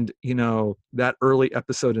 and, you know, that early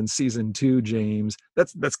episode in season 2 James,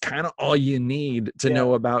 that's kind of all you need to yeah,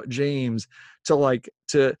 know about James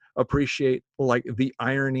to appreciate like the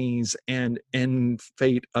ironies and end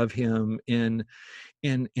fate of him in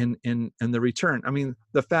the return. I mean,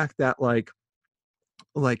 the fact that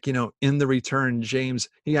you know, in the return, James,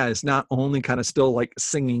 yeah, is not only kind of still like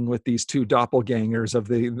singing with these two doppelgangers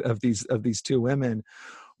of these two women,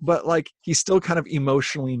 but like he's still kind of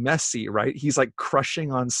emotionally messy, right? He's like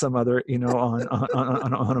crushing on some other, you know,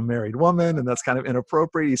 on a married woman, and that's kind of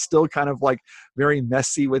inappropriate. He's still kind of like very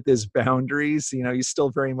messy with his boundaries. You know, he's still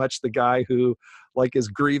very much the guy who like is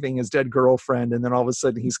grieving his dead girlfriend, and then all of a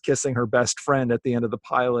sudden he's kissing her best friend at the end of the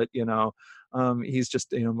pilot. You know, he's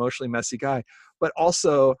just an emotionally messy guy. But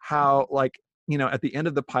also how, like, you know, at the end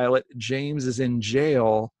of the pilot, James is in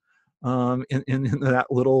jail, in that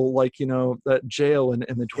little, like, you know, that jail in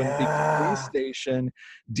the Twin Peaks police yeah, station,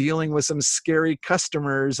 dealing with some scary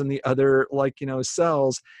customers in the other, like, you know,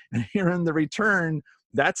 cells. And here in the return,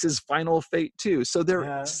 that's his final fate too. So there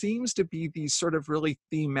yeah, seems to be these sort of really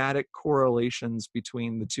thematic correlations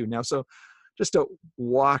between the two. Now, so just to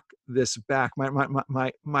walk this back,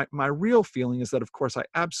 my real feeling is that, of course, I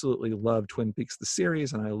absolutely love Twin Peaks the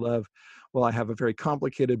series, and I love, well, I have a very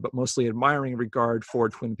complicated but mostly admiring regard for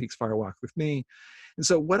Twin Peaks Fire Walk with Me. And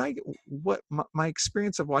so what my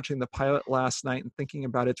experience of watching the pilot last night and thinking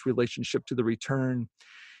about its relationship to the return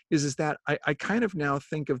is that I kind of now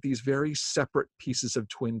think of these very separate pieces of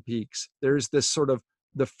Twin Peaks. There's this sort of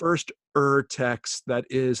the first text that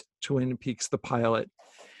is Twin Peaks the pilot,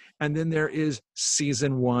 and then there is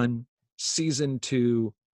season 1, season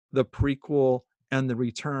 2, the prequel, and the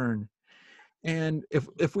return. And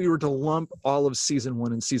if we were to lump all of season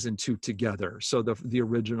 1 and season 2 together, so the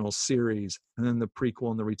original series and then the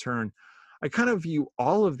prequel and the return, I kind of view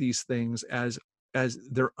all of these things as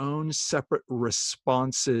their own separate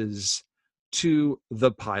responses to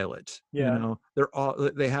the pilot. You yeah, know,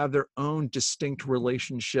 they have their own distinct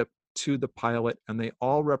relationship to the pilot, and they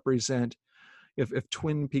all represent, if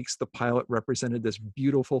Twin Peaks the pilot represented this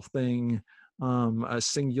beautiful thing, a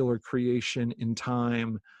singular creation in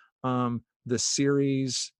time, the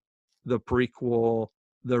series, the prequel,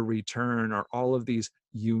 the return are all of these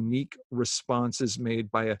unique responses made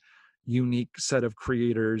by a unique set of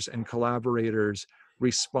creators and collaborators,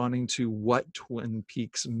 responding to what Twin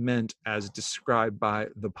Peaks meant as described by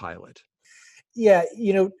the pilot. Yeah,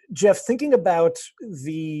 Jeff, thinking about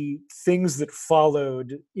the things that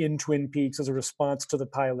followed in Twin Peaks as a response to the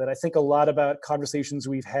pilot, I think a lot about conversations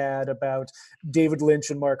we've had about David Lynch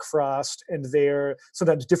and Mark Frost and their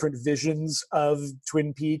sometimes different visions of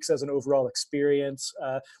Twin Peaks as an overall experience.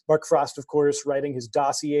 Mark Frost, of course, writing his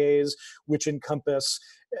dossiers, which encompass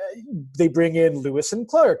they bring in Lewis and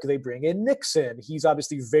Clark, they bring in Nixon. He's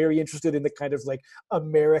obviously very interested in the kind of like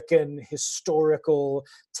American historical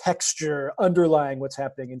texture underlying what's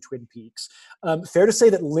happening in Twin Peaks. Fair to say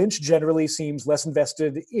that Lynch generally seems less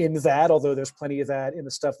invested in that, although there's plenty of that in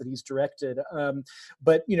the stuff that he's directed.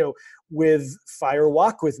 But with Fire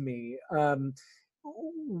Walk with Me,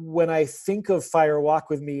 when I think of Fire Walk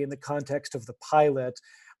with Me in the context of the pilot,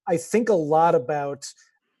 I think a lot about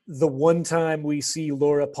the one time we see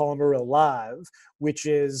Laura Palmer alive, which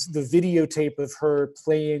is the videotape of her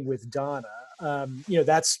playing with Donna.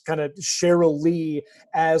 That's kind of Cheryl Lee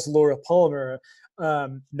as Laura Palmer,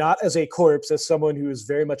 not as a corpse, as someone who is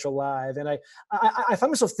very much alive. And I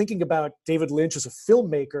find myself thinking about David Lynch as a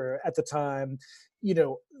filmmaker at the time.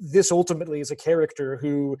 This ultimately is a character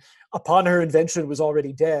who, upon her invention, was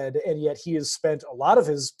already dead, and yet he has spent a lot of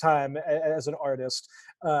his time as an artist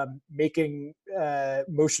making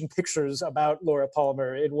motion pictures about Laura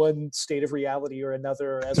Palmer in one state of reality or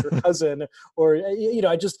another as her cousin, or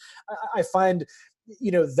I find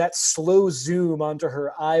that slow zoom onto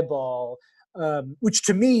her eyeball, which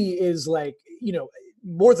to me is like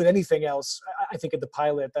more than anything else, I think in the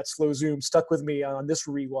pilot, that slow zoom stuck with me on this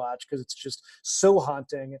rewatch because it's just so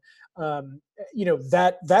haunting.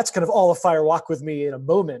 That's kind of all a Fire Walk with Me in a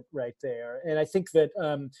moment right there. And I think that,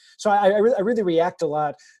 so I really react a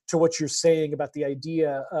lot to what you're saying about the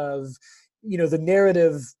idea of, the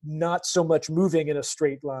narrative not so much moving in a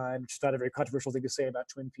straight line, which is not a very controversial thing to say about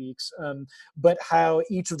Twin Peaks, but how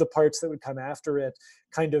each of the parts that would come after it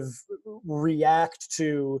kind of react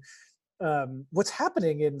to what's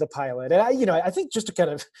happening in the pilot. And I think just to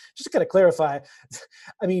kind of clarify,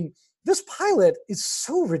 I mean, this pilot is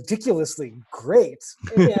so ridiculously great,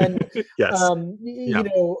 and Yes.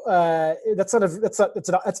 that's kind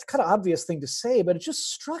of obvious thing to say, but it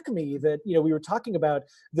just struck me that we were talking about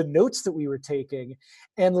the notes that we were taking,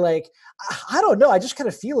 and like I don't know, I just kind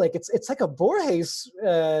of feel like it's like a Borges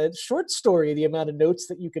short story, the amount of notes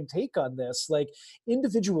that you can take on this, like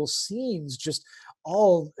individual scenes just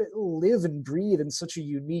all live and breathe in such a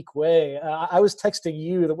unique way. I was texting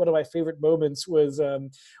you that one of my favorite moments was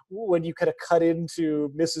when you kind of cut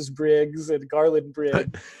into Mrs. Briggs and Garland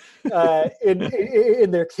Briggs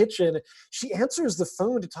in their kitchen. She answers the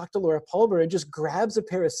phone to talk to Laura Palmer and just grabs a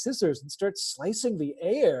pair of scissors and starts slicing the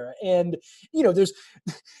air. And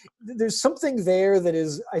there's something there that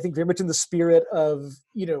is, I think, very much in the spirit of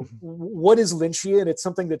what is Lynchian. It's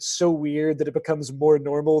something that's so weird that it becomes more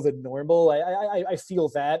normal than normal. I feel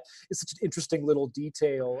that is such an interesting little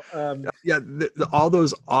detail. All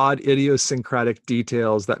those odd idiosyncratic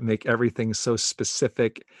details that make everything so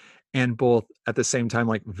specific and both at the same time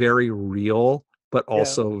like very real but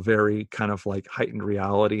also very kind of like heightened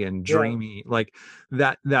reality and dreamy. Like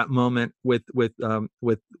that moment with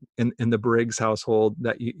in the Briggs household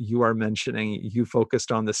that you are mentioning, you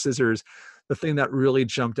focused on the scissors. The thing that really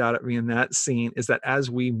jumped out at me in that scene is that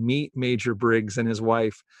as we meet Major Briggs and his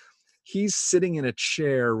wife, he's sitting in a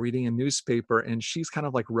chair reading a newspaper and she's kind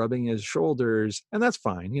of like rubbing his shoulders, and that's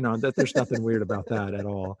fine, that there's nothing weird about that at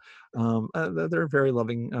all. They're a very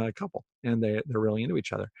loving couple, and they're really into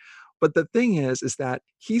each other. But the thing is that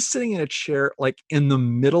he's sitting in a chair like in the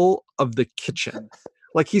middle of the kitchen.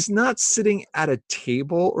 Like he's not sitting at a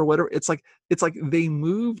table or whatever. It's like they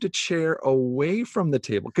moved a chair away from the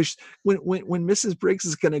table, because when Mrs. Briggs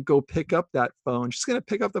is going to go pick up that phone, she's going to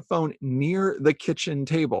pick up the phone near the kitchen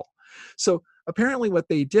table. So apparently what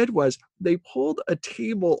they did was they pulled a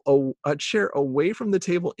chair away from the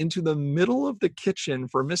table into the middle of the kitchen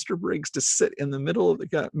for Mr. Briggs to sit in the middle of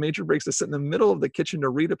Major Briggs to sit in the middle of the kitchen to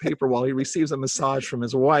read a paper while he receives a massage from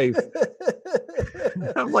his wife.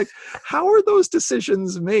 I'm like, how are those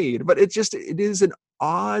decisions made? But it is an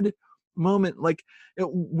odd moment, like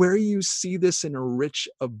where you see this in a rich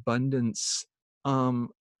abundance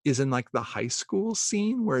is in like the high school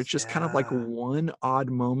scene, where it's just kind of like one odd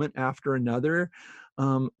moment after another,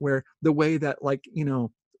 where the way that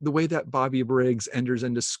Bobby Briggs enters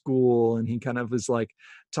into school and he kind of is like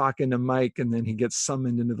talking to Mike, and then he gets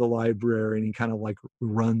summoned into the library and he kind of like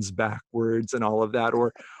runs backwards and all of that,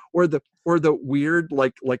 or the weird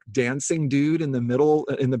like dancing dude in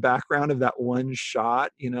the background of that one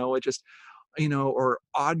shot, it just or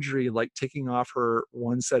Audrey like taking off her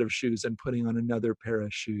one set of shoes and putting on another pair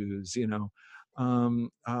of shoes, um,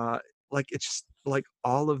 uh, like it's just like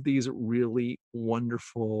all of these really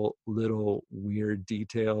wonderful little weird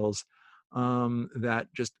details that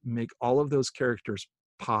just make all of those characters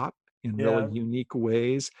pop in really Yeah. unique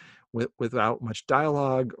ways without much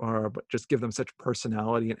dialogue, but just give them such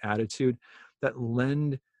personality and attitude that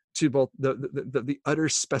lend to both the utter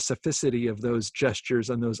specificity of those gestures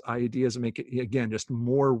and those ideas, make it again just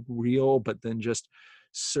more real, but then just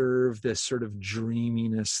serve this sort of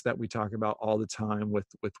dreaminess that we talk about all the time with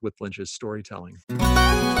Lynch's storytelling.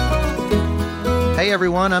 Hey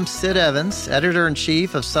everyone, I'm Sid Evans,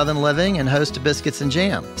 editor-in-chief of Southern Living and host of Biscuits and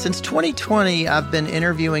Jam. Since 2020, I've been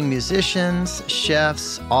interviewing musicians,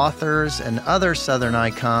 chefs, authors, and other Southern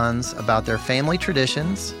icons about their family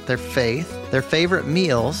traditions, their faith, their favorite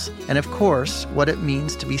meals, and of course, what it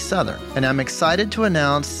means to be Southern. And I'm excited to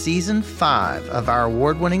announce Season 5 of our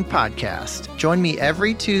award-winning podcast. Join me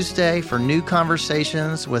every Tuesday for new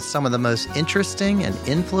conversations with some of the most interesting and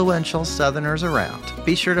influential Southerners around.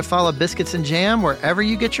 Be sure to follow Biscuits and Jam wherever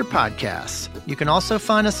you get your podcasts. You can also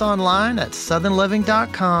find us online at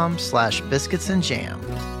southernliving.com/biscuitsandjam.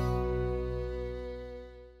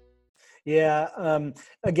 Yeah.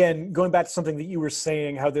 Again, going back to something that you were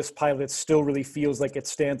saying, how this pilot still really feels like it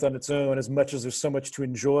stands on its own, as much as there's so much to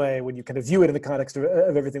enjoy when you kind of view it in the context of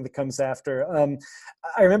everything that comes after.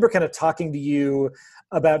 I remember kind of talking to you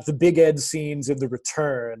about the Big Ed scenes in The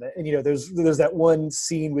Return. And, there's that one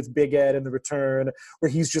scene with Big Ed in The Return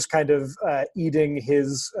where he's just kind of eating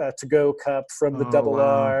his to-go cup from the double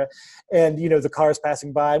Wow. R, and, the cars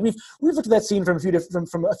passing by. We've looked at that scene from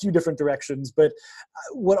a few different directions, but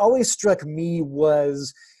what always struck me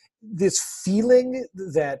was this feeling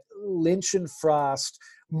that Lynch and Frost,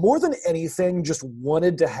 more than anything, just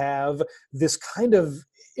wanted to have this kind of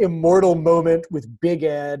immortal moment with Big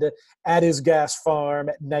Ed at his gas farm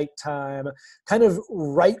at nighttime, kind of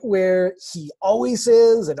right where he always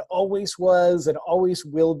is and always was and always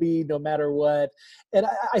will be, no matter what. And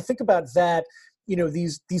I think about that,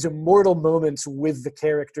 these immortal moments with the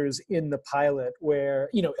characters in the pilot where,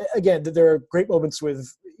 again, there are great moments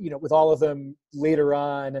with all of them later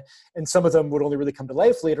on, and some of them would only really come to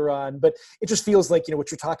life later on, but it just feels like, what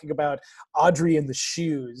you're talking about, Audrey in the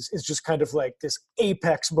shoes, is just kind of like this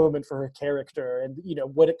apex moment for her character, and,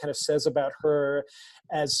 what it kind of says about her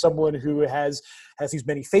as someone who has these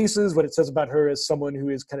many faces, what it says about her as someone who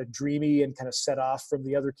is kind of dreamy and kind of set off from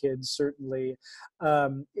the other kids, certainly.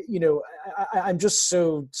 I'm just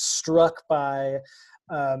so struck by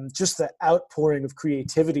just the outpouring of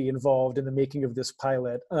creativity involved in the making of this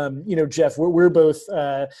pilot. Jeff, we're both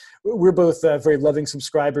very loving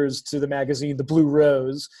subscribers to the magazine, The Blue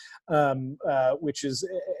Rose, which is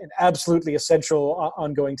an absolutely essential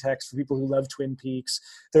ongoing text for people who love Twin Peaks.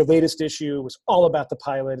 Their latest issue was all about the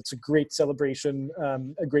pilot. It's a great celebration,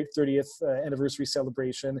 a great 30th anniversary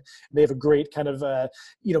celebration. They have a great kind of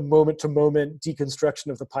moment-to-moment deconstruction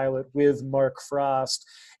of the pilot with Mark Frost.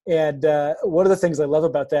 And one of the things I love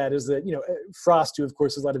about that is that, Frost, who of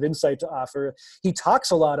course has a lot of insight to offer, he talks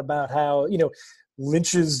a lot about how,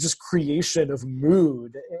 Lynch's just creation of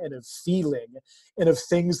mood and of feeling and of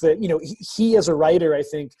things that, he as a writer, I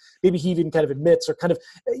think, maybe he even kind of admits, or kind of,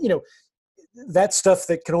 that stuff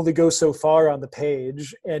that can only go so far on the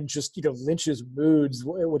page, and just, Lynch's moods,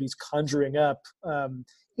 what he's conjuring up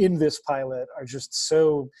in this pilot, are just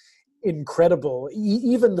so incredible.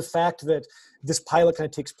 Even the fact that this pilot kind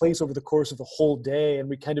of takes place over the course of the whole day, and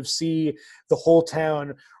we kind of see the whole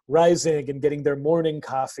town rising and getting their morning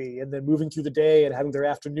coffee, and then moving through the day and having their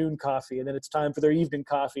afternoon coffee, and then it's time for their evening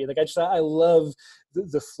coffee. Like, I love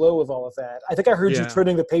the flow of all of that. I think I heard you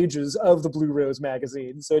turning the pages of the Blue Rose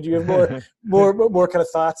magazine. So do you have more kind of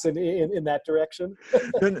thoughts in that direction?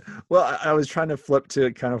 Well, I was trying to flip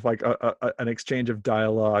to kind of like an exchange of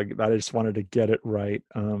dialogue that I just wanted to get it right.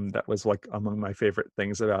 That was like among my favorite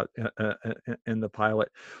things about in the pilot.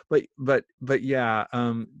 But yeah,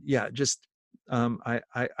 just I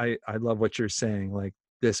love what you're saying. Like,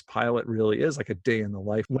 this pilot really is like a day in the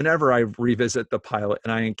life. Whenever I revisit the pilot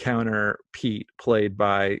and I encounter Pete, played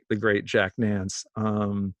by the great Jack Nance,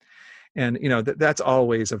 and that's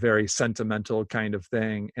always a very sentimental kind of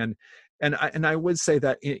thing. And I would say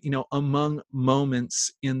that, among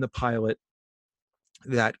moments in the pilot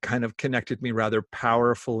that kind of connected me rather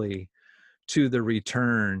powerfully to The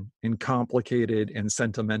Return in complicated and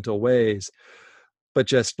sentimental ways but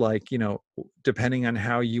just like, depending on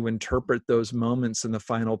how you interpret those moments in the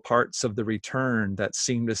final parts of The Return, that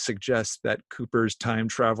seem to suggest that Cooper's time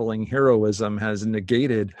traveling heroism has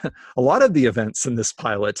negated a lot of the events in this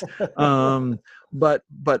pilot. But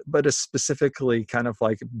is specifically kind of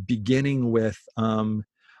like beginning with,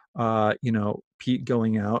 Pete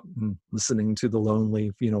going out and listening to the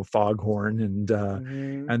lonely, foghorn,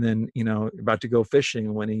 and then, about to go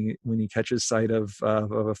fishing when he catches sight of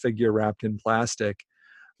a figure wrapped in plastic.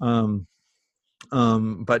 But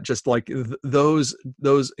just like those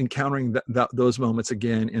encountering those moments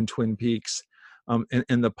again in Twin Peaks,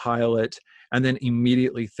 in the pilot, and then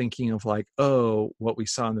immediately thinking of like, oh, what we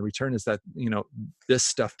saw in The Return is that, this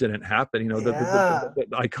stuff didn't happen. The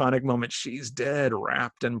iconic moment, she's dead,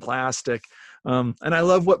 wrapped in plastic. And I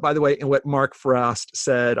love by the way, and what Mark Frost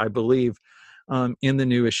said, I believe, in the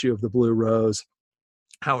new issue of the Blue Rose,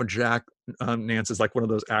 how Jack Nance is like one of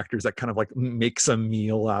those actors that kind of like makes a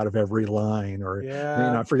meal out of every line, or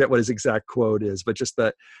I forget what his exact quote is, but just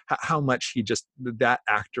that how much that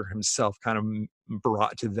actor himself kind of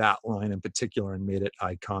brought to that line in particular and made it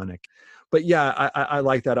iconic. But yeah, I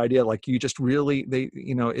like that idea. Like, you just really,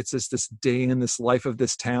 it's just this day in this life of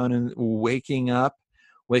this town, and waking up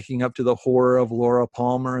to the horror of Laura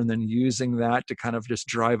Palmer, and then using that to kind of just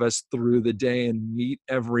drive us through the day and meet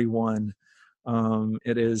everyone.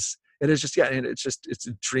 It is just, and it's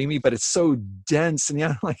dreamy, but it's so dense,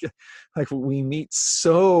 and like we meet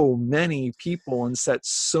so many people and set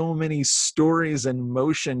so many stories in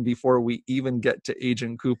motion before we even get to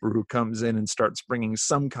Agent Cooper, who comes in and starts bringing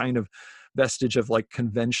some kind of vestige of like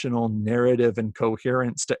conventional narrative and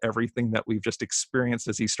coherence to everything that we've just experienced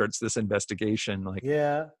as he starts this investigation. Like,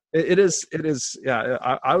 it is. Yeah.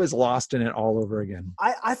 I was lost in it all over again.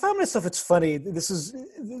 I found myself, it's funny.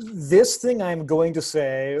 This thing I'm going to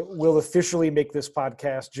say will officially make this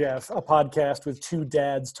podcast, Jeff, a podcast with two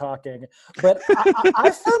dads talking. But I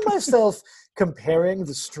found myself comparing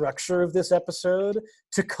the structure of this episode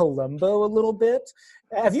to Columbo a little bit.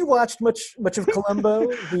 Have you watched much of Columbo,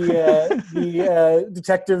 the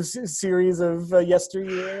detective series of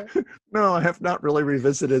yesteryear? No, I have not really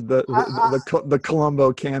revisited the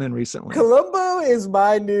Columbo canon recently. Columbo is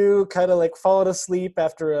my new kind of like falling asleep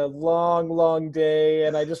after a long day,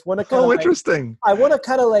 and I just want to kind of interesting. I want to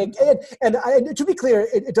kind of like, and to be clear,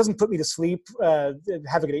 it doesn't put me to sleep.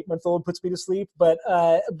 Having an 8-month-old puts me to sleep, but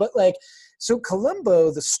like. So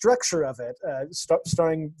Columbo, the structure of it,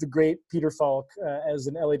 starring the great Peter Falk as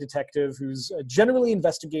an LA detective who's generally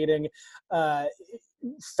investigating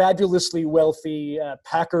fabulously wealthy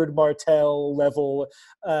Packard Martel level,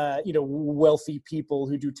 wealthy people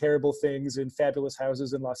who do terrible things in fabulous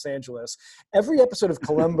houses in Los Angeles. Every episode of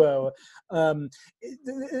Columbo,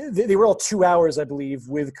 they were all 2 hours, I believe,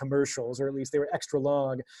 with commercials, or at least they were extra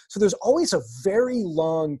long. So there's always a very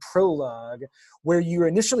long prologue where you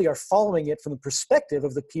initially are following it from the perspective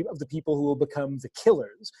of the people who will become the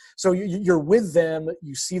killers. So you're with them,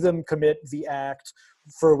 you see them commit the act,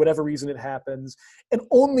 for whatever reason it happens, and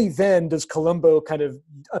only then does Columbo kind of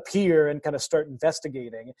appear and kind of start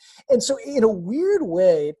investigating. And so in a weird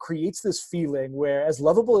way, it creates this feeling where, as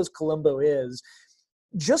lovable as Columbo is,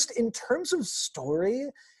 just in terms of story,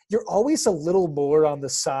 you're always a little more on the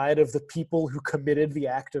side of the people who committed the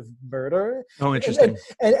act of murder. Oh, interesting.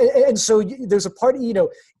 And so there's a part,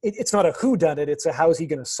 it's not a whodunit, it's a how's he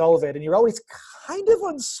going to solve it. And you're always kind of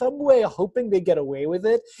on some way hoping they get away with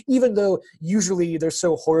it, even though usually they're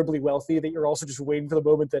so horribly wealthy that you're also just waiting for the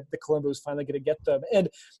moment that the Columbo is finally going to get them. And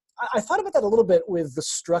I thought about that a little bit with the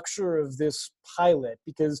structure of this pilot,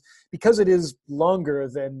 because it is longer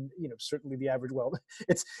than, certainly the average. Well,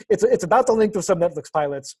 it's about the length of some Netflix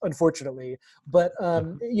pilots, unfortunately, but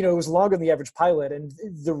it was longer than the average pilot, and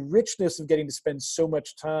the richness of getting to spend so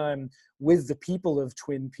much time with the people of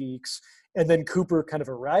Twin Peaks, and then Cooper kind of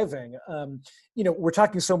arriving. We're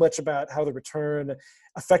talking so much about how The Return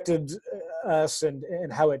affected us and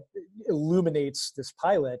how it illuminates this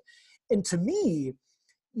pilot, and to me,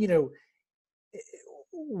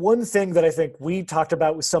 one thing that I think we talked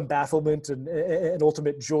about with some bafflement and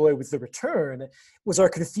ultimate joy with The Return was our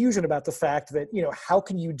confusion about the fact that, how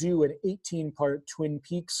can you do an 18-part Twin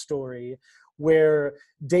Peaks story where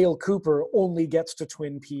Dale Cooper only gets to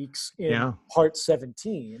Twin Peaks in part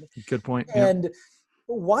 17? Good point. And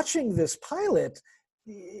watching this pilot,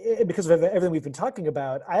 because of everything we've been talking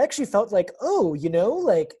about, I actually felt like,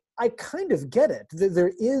 I kind of get it.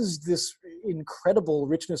 There is this incredible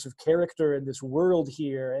richness of character in this world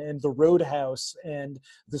here, and the Roadhouse and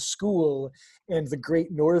the school and the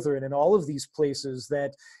Great Northern and all of these places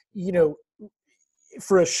that,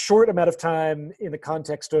 for a short amount of time in the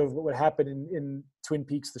context of what would happen in Twin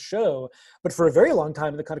Peaks, the show, but for a very long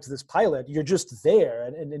time in the context of this pilot, you're just there,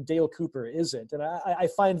 and Dale Cooper isn't. And I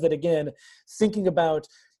find that, again, thinking about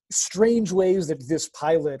strange ways that this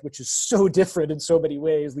pilot, which is so different in so many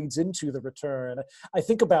ways, leads into the return. I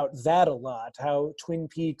think about that a lot, how Twin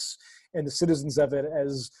Peaks and the citizens of it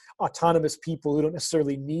as autonomous people who don't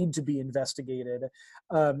necessarily need to be investigated,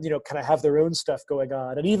 kind of have their own stuff going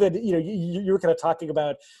on. And even, you were kind of talking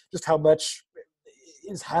about just how much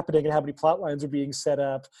is happening and how many plot lines are being set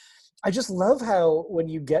up. I just love how when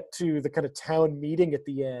you get to the kind of town meeting at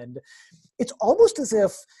the end, it's almost as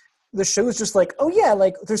if the show is just like, oh yeah,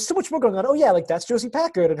 like there's so much more going on. Oh yeah, like that's Josie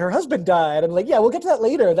Packard and her husband died, and like, yeah, we'll get to that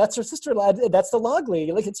later. That's her sister-in-law. That's the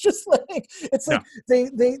Logley. Like, it's just like, it's like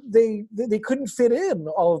they couldn't fit in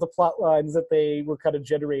all of the plot lines that they were kind of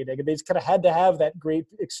generating, and they just kind of had to have that great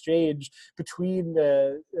exchange between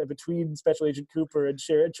Special Agent Cooper and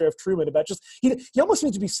Sheriff Truman about just he almost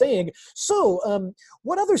needs to be saying, so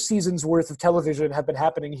what other seasons worth of television have been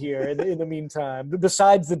happening here in the meantime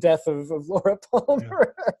besides the death of Laura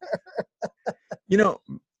Palmer. Yeah.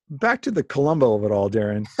 Back to the Columbo of it all,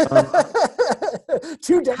 Darren.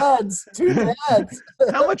 Two dads.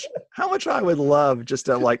 How much I would love just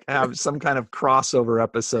to like have some kind of crossover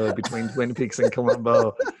episode between Twin Peaks and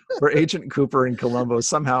Columbo, where Agent Cooper and Columbo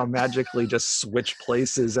somehow magically just switch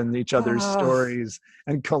places in each other's stories,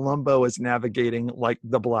 and Columbo is navigating like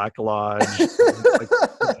the Black Lodge, like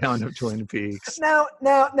the town of Twin Peaks. Now,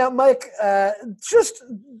 Mike, just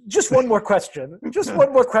one more question. Just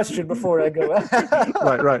one more question before I go.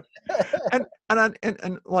 Right.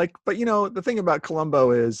 And like, but the thing about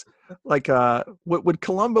Columbo is like, would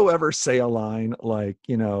Columbo ever say a line like,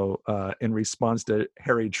 in response to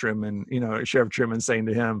Harry Truman, Sheriff Truman saying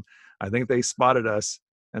to him, "I think they spotted us,"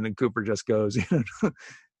 and then Cooper just goes,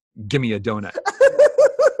 "Gimme a donut."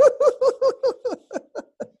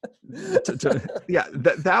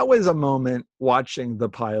 That was a moment watching the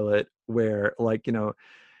pilot where, like,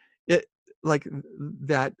 it, like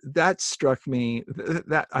that struck me,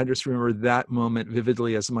 that I just remember that moment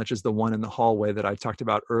vividly as much as the one in the hallway that I talked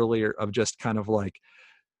about earlier, of just kind of like,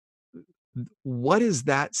 what is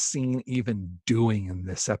that scene even doing in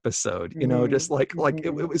this episode? Just like it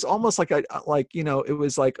was almost like it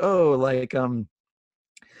was like, oh, like,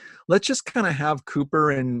 let's just kind of have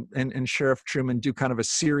Cooper and Sheriff Truman do kind of a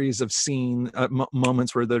series of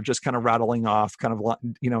moments where they're just kind of rattling off kind of,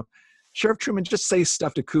 Sheriff Truman just say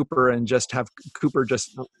stuff to Cooper and just have Cooper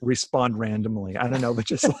just respond randomly. I don't know, but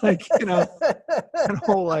just like, the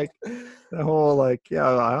whole like,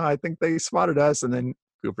 yeah, I think they spotted us. And then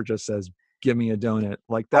Cooper just says, "Give me a donut,"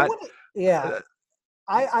 like that.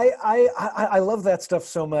 I love that stuff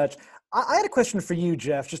so much. I had a question for you,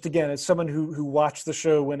 Jeff, just again, as someone who watched the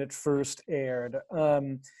show when it first aired,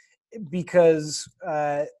 because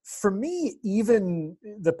for me, even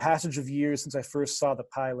the passage of years since I first saw the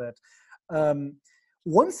pilot,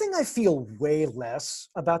 one thing I feel way less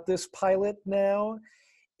about this pilot now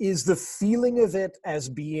is the feeling of it as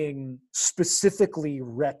being specifically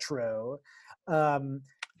retro. And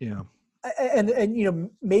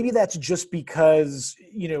maybe that's just because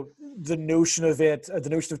the notion of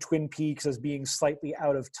Twin Peaks as being slightly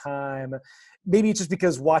out of time. Maybe it's just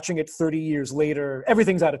because watching it 30 years later,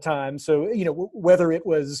 everything's out of time. So whether it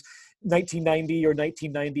was 1990 or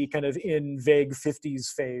 1990, kind of in vague 50s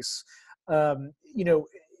face,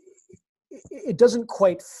 it doesn't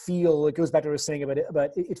quite feel. It goes back to what I was saying about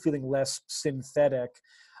it feeling less synthetic.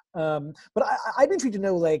 But I'd be intrigued to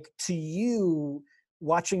know, like, to you,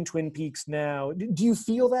 watching Twin Peaks now, do you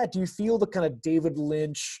feel that? Do you feel the kind of David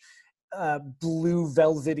Lynch, blue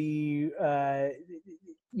velvety,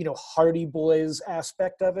 Hardy Boys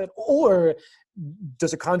aspect of it, or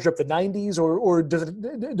does it conjure up the '90s, or does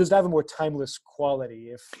it have a more timeless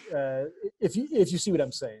quality? If you see what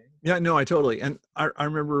I'm saying? Yeah, no, I totally. And I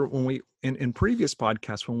remember when we in previous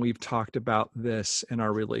podcasts when we've talked about this and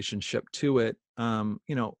our relationship to it,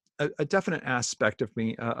 a definite aspect of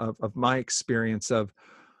me, of my experience of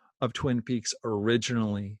Twin Peaks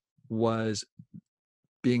originally, was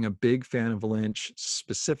being a big fan of Lynch,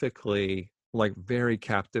 specifically like very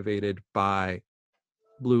captivated by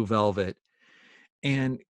Blue Velvet,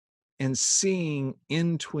 and seeing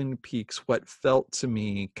in Twin Peaks what felt to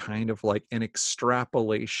me kind of like an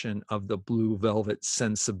extrapolation of the Blue Velvet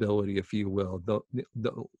sensibility, if you will, the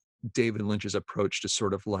David Lynch's approach to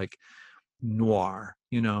sort of like noir,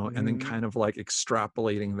 and then kind of like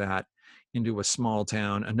extrapolating that into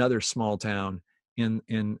another small town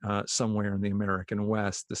in somewhere in the American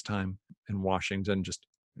West, this time in Washington, just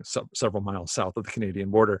several miles south of the Canadian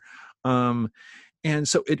border. And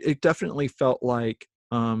so it definitely felt like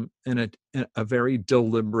in a very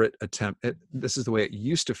deliberate attempt. This is the way it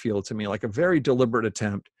used to feel to me, like a very deliberate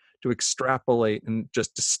attempt to extrapolate and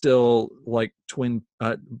just distill like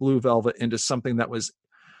Blue Velvet into something that was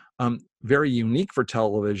very unique for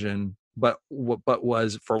television, but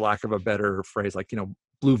was, for lack of a better phrase, like,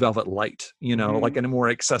 Blue Velvet light, like in a more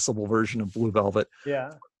accessible version of Blue Velvet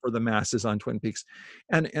Yeah. for the masses on Twin Peaks.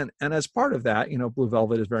 And as part of that, Blue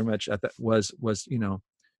Velvet is very much at that was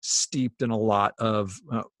steeped in a lot of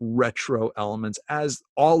retro elements, as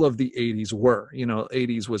all of the 80s were.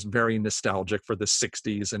 80s was very nostalgic for the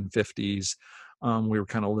 60s and 50s. We were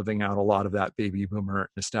kind of living out a lot of that baby boomer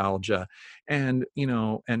nostalgia, and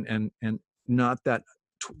and not that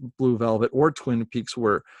Blue Velvet or Twin Peaks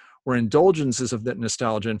were indulgences of that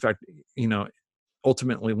nostalgia. In fact,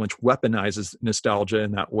 ultimately Lynch weaponizes nostalgia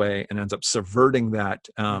in that way and ends up subverting that,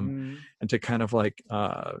 and to kind of like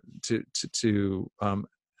to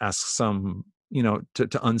ask some,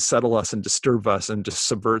 to unsettle us and disturb us and to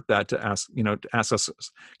subvert that, to ask,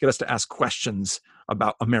 get us to ask questions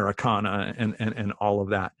about Americana and all of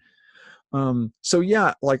that. So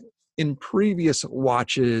yeah, like in previous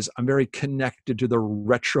watches, I'm very connected to the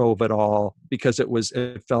retro of it all because it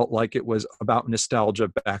felt like it was about nostalgia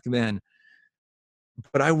back then.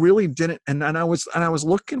 But I really didn't, and I was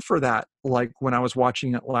looking for that, like when I was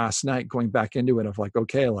watching it last night, going back into it, of like,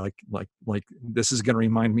 okay, like this is going to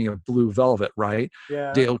remind me of Blue Velvet, right?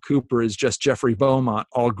 Yeah. Dale Cooper is just Jeffrey Beaumont,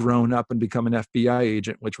 all grown up and become an FBI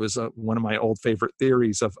agent, which was one of my old favorite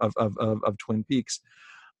theories of Twin Peaks.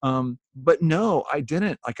 But no, I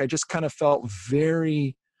didn't. Like, I just kind of felt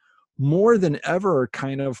very, more than ever,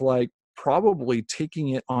 kind of like probably taking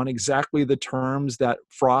it on exactly the terms that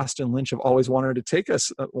Frost and Lynch have always wanted to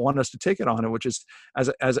want us to take it on, which is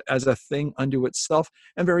as a thing unto itself,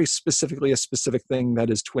 and very specifically a specific thing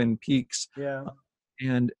that is Twin Peaks. Yeah.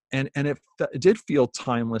 And it did feel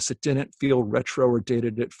timeless. It didn't feel retro or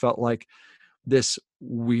dated. It felt like this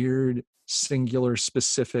weird, singular,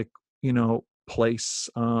 specific, place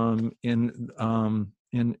yeah.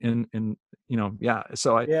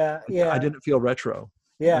 So I didn't feel retro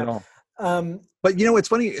at all. But it's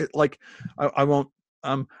funny. Like I won't.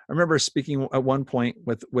 I remember speaking at one point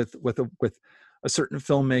with a certain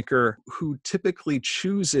filmmaker who typically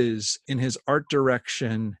chooses in his art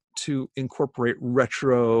direction to incorporate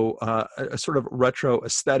retro, a sort of retro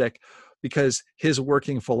aesthetic, because his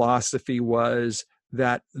working philosophy was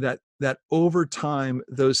that over time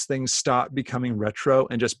those things stop becoming retro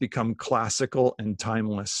and just become classical and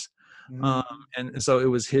timeless. And so it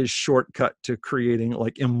was his shortcut to creating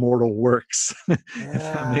like immortal works, if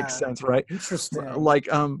that makes sense, right? Interesting. Like,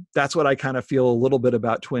 that's what I kind of feel a little bit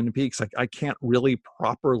about Twin Peaks. Like, I can't really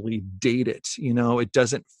properly date it. It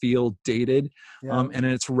doesn't feel dated. Yeah. And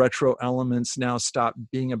its retro elements now stop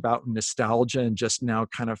being about nostalgia and just now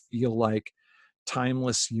kind of feel like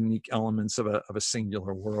timeless, unique elements of a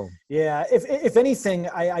singular world. Yeah, if anything,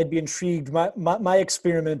 I'd be intrigued. My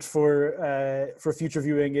experiment for future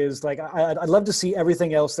viewing is like I'd love to see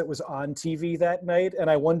everything else that was on TV that night, and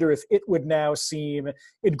I wonder if it would now seem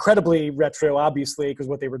incredibly retro, obviously, because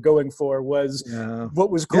what they were going for was what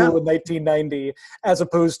was cool in 1990, as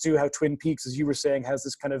opposed to how Twin Peaks, as you were saying, has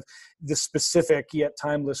this kind of this specific yet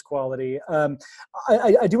timeless quality.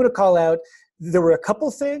 I do want to call out, there were a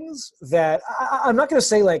couple things that I'm not going to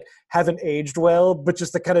say like haven't aged well, but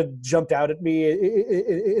just that kind of jumped out at me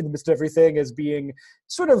in the midst of everything as being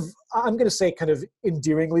sort of, I'm going to say kind of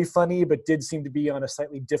endearingly funny, but did seem to be on a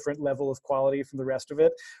slightly different level of quality from the rest of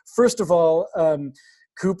it. First of all,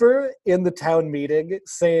 Cooper in the town meeting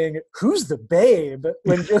saying, "Who's the babe?"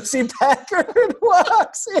 when Josie Packard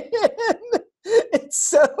walks in. It's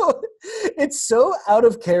so out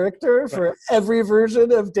of character for every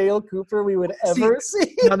version of Dale Cooper we would ever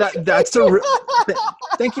see. Now that's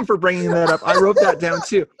thank you for bringing that up. I wrote that down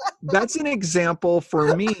too. That's an example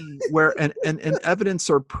for me where an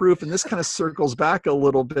evidence or proof, and this kind of circles back a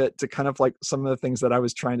little bit to kind of like some of the things that I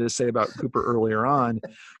was trying to say about Cooper earlier on,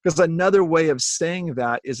 because another way of saying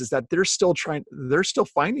that is that they're still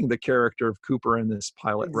finding the character of Cooper in this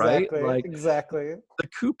pilot, right? Like, exactly. The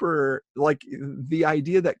Cooper, like the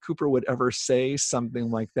idea that Cooper would ever say something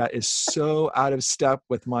like that is so out of step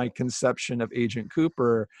with my conception of Agent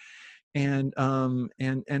Cooper, and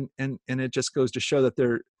it just goes to show that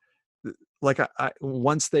they're like,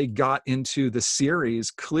 once they got into the series,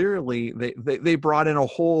 clearly they brought in a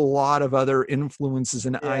whole lot of other influences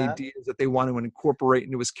and ideas that they want to incorporate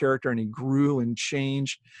into his character, and he grew and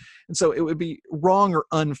changed. And so it would be wrong or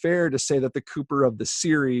unfair to say that the Cooper of the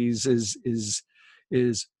series is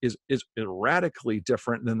radically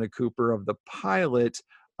different than the Cooper of the pilot.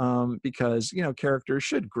 because, characters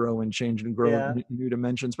should grow and change and grow Yeah. new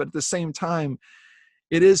dimensions. But at the same time,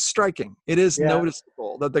 it is striking. It is Yeah.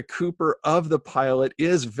 noticeable that the Cooper of the pilot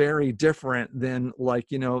is very different than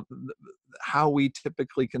how we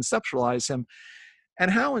typically conceptualize him, and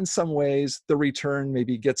how in some ways the return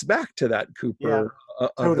maybe gets back to that Yeah. Cooper of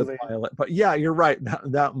the Totally. pilot. But yeah, you're right.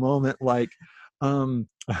 That moment,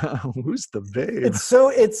 who's the babe? It's so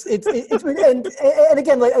and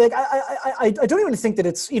again, like I don't even think that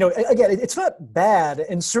it's, again, it's not bad,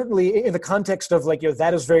 and certainly in the context of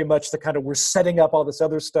that is very much the kind of, we're setting up all this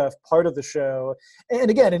other stuff part of the show. And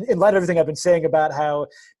again, in light of everything I've been saying about how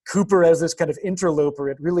Cooper as this kind of interloper,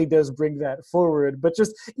 it really does bring that forward. But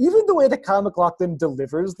just even the way that Kyle MacLachlan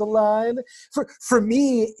delivers the line, for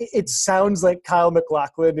me, it sounds like Kyle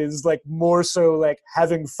MacLachlan is more so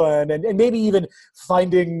having fun and maybe even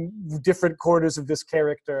finding different corners of this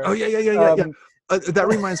character. Oh yeah. That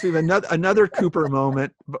reminds me of another Cooper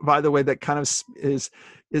moment, by the way, that kind of is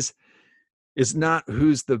not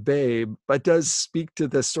who's the babe, but does speak to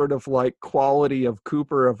this sort of quality of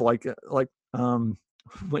Cooper of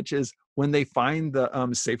which is when they find the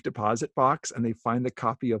safe deposit box and they find the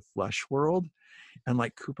copy of Flesh World, and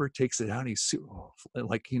Cooper takes it out. He's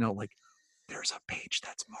there's a page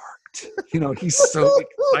that's marked. He's so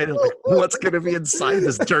excited. What's going to be inside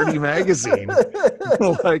this dirty magazine?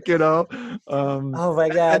 Oh my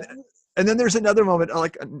God. And then there's another moment,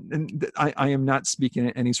 and I am not speaking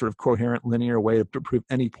in any sort of coherent, linear way to prove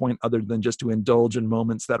any point other than just to indulge in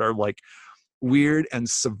moments that are weird and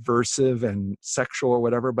subversive and sexual or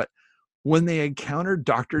whatever. But when they encountered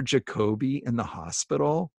Dr. Jacoby in the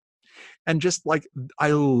hospital, and just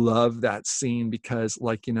I love that scene because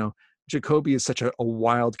Jacoby is such a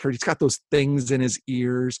wild character. He's got those things in his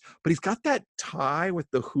ears, but he's got that tie with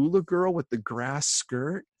the hula girl with the grass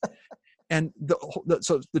skirt. And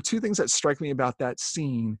so the two things that strike me about that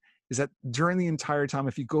scene is that during the entire time,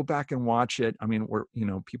 if you go back and watch it, I mean,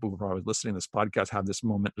 people who are probably listening to this podcast have this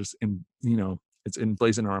moment just it's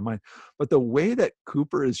emblazoned in our mind. But the way that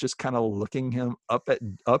Cooper is just kind of looking him up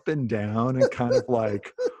and down and kind of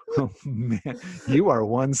oh man, you are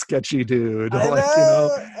one sketchy dude. I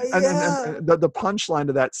know. And then the punchline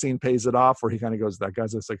to that scene pays it off, where he kind of goes, "That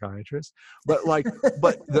guy's a psychiatrist." But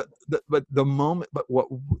the moment,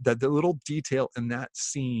 the little detail in that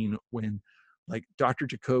scene when Dr.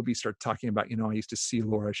 Jacoby started talking about, I used to see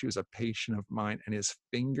Laura, she was a patient of mine, and his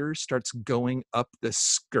finger starts going up the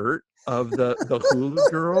skirt of the hula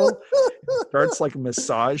girl, starts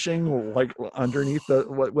massaging underneath the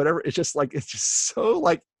whatever. It's just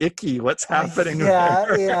so icky what's happening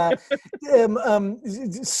there.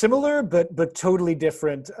 Similar but totally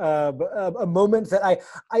different. A moment that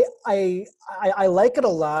I like it a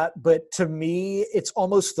lot, but to me it's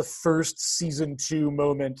almost the first season 2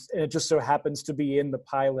 moment, and it just so happens to be in the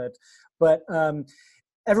pilot. But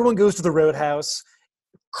everyone goes to the Roadhouse.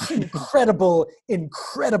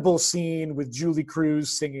 Incredible scene with Julie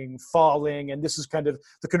Cruz singing Falling, and this is kind of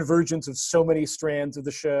the convergence of so many strands of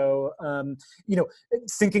the show.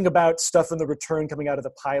 Thinking about stuff in the return coming out of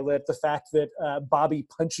the pilot, the fact that Bobby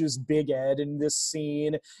punches Big Ed in this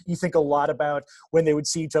scene, you think a lot about when they would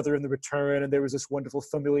see each other in the return, and there was this wonderful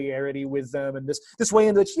familiarity with them, and this way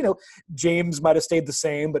in which James might have stayed the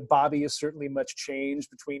same, but Bobby is certainly much changed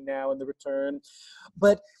between now and the return.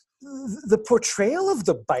 But the portrayal of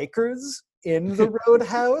the bikers in the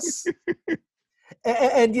Roadhouse,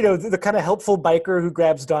 and the kind of helpful biker who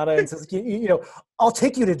grabs Donna and says, I'll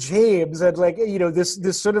take you to James, and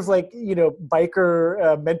this sort of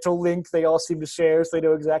biker mental link they all seem to share, so they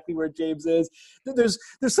know exactly where James is. There's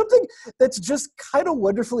something that's just kind of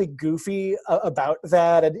wonderfully goofy about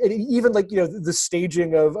that, and even the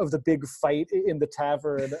staging of the big fight in the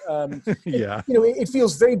tavern. Yeah, it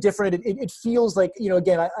feels very different. It feels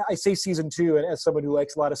again, I say season 2, and as someone who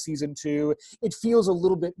likes a lot of season 2, it feels a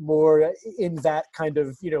little bit more in that kind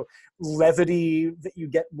of levity that you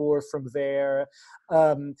get more from there.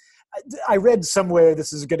 I read somewhere,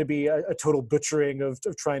 this is going to be a total butchering of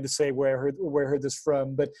trying to say where I heard this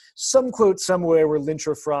from, but some quote somewhere where Lynch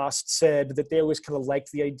or Frost said that they always kind of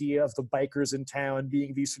liked the idea of the bikers in town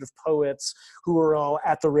being these sort of poets who are all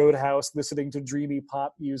at the Roadhouse listening to dreamy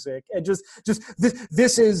pop music, and just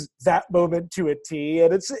this is that moment to a T,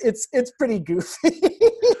 and it's pretty goofy.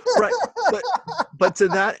 Right, but to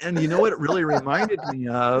that, and what it really reminded me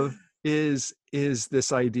of is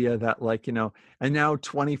this idea that and now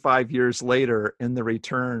 25 years later in the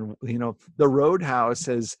return, the Roadhouse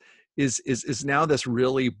is now this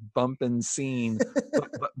really bumping scene,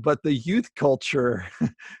 but the youth culture,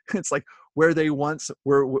 it's where they once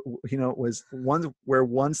were, was one where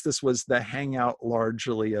once this was the hangout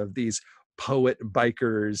largely of these poet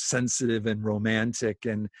bikers, sensitive and romantic,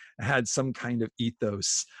 and had some kind of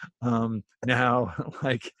ethos. Now,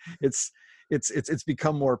 like it's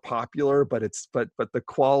become more popular, but the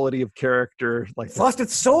quality of character, like it's lost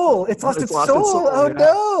its soul. It's lost its soul. Oh yeah,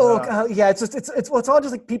 no! yeah. Yeah, it's all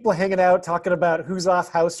just like people hanging out talking about who's off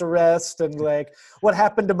house arrest and like what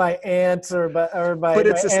happened to my aunt or my But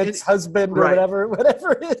it's this, aunt's husband or right.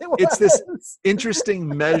 whatever it was. It's this interesting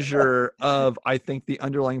measure of, I think, the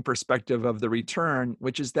underlying perspective of the return,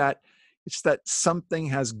 which is that it's that something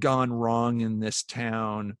has gone wrong in this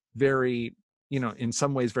town, very, in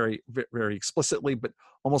some ways very, very explicitly, but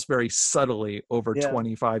almost very subtly over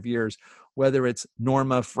 25 years, whether it's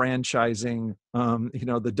Norma franchising,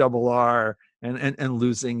 the double R and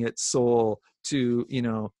losing its soul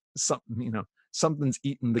to, something's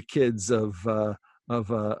eaten the kids of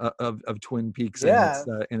Twin Peaks, and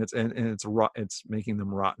it's making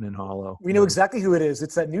them rotten and hollow. We know exactly who it is.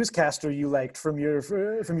 It's that newscaster you liked from your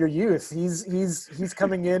youth. He's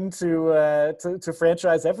coming in to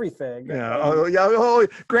franchise everything. Yeah. Oh,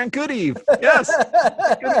 Grant Goodeve. Yes.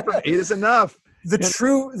 Goodeve from 8 is Enough.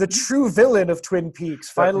 The true villain of Twin Peaks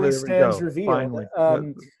finally stands revealed. Finally.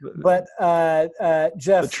 But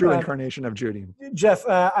Jeff, the true incarnation of Judy. Jeff,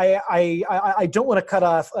 I don't want to cut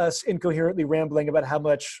off us incoherently rambling about how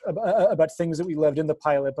much about things that we loved in the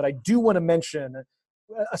pilot, but I do want to mention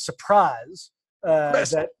a surprise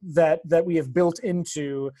that we have built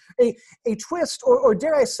into a twist, or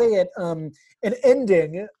dare I say it, an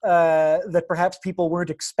ending that perhaps people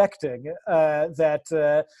weren't expecting,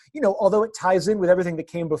 that although it ties in with everything that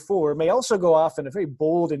came before, may also go off in a very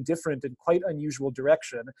bold and different and quite unusual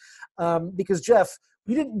direction. Because Jeff,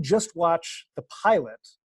 we didn't just watch the pilot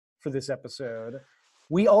for this episode.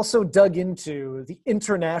 We also dug into the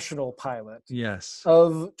international pilot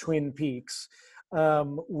of Twin Peaks.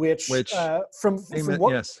 Which from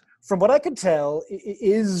what I could tell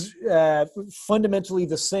is fundamentally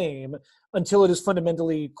the same until it is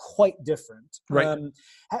fundamentally quite different. Right.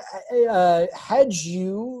 Had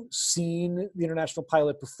you seen the international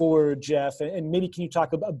pilot before, Jeff? And maybe can you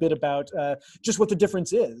talk a bit about just what the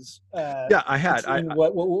difference is? Yeah, I had.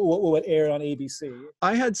 What aired on ABC?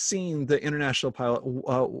 I had seen the international pilot,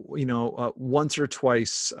 once or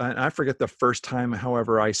twice. And I forget the first time,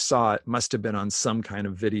 however, I saw it. Must have been on some kind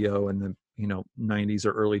of video in the 90s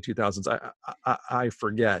or early 2000s. I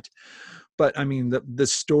forget. But I mean, the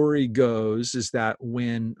story goes is that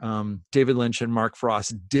when David Lynch and Mark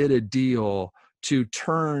Frost did a deal to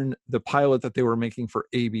turn the pilot that they were making for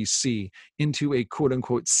ABC into a quote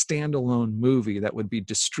unquote standalone movie that would be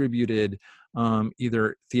distributed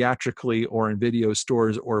either theatrically or in video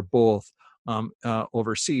stores or both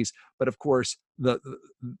overseas. But of course,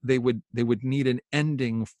 they would need an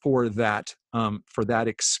ending for that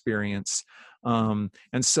experience, and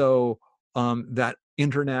so that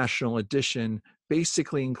international edition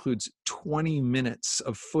basically includes 20 minutes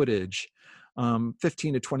of footage,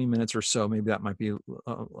 15 to 20 minutes or so. Maybe that might be it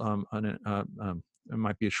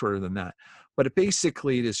might be shorter than that, but it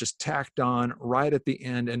basically is just tacked on right at the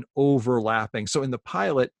end and overlapping. So in the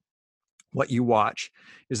pilot, what you watch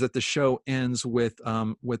is that the show ends with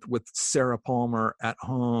Sarah Palmer at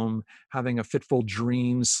home having a fitful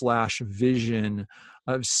dream / vision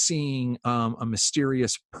of seeing a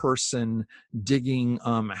mysterious person digging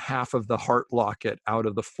half of the heart locket out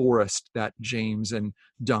of the forest that James and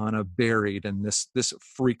Donna buried, and this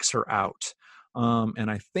freaks her out. And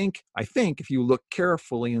I think if you look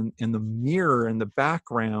carefully in the mirror in the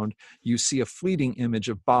background, you see a fleeting image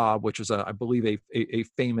of Bob, which was I believe a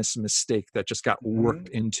famous mistake that just got worked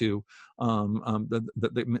into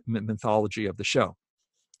the mythology of the show.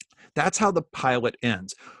 That's how the pilot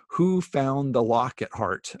ends. Who found the locket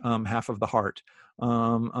heart, half of the heart,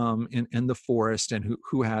 in the forest, and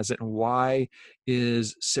who has it, and why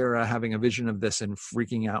is Sarah having a vision of this and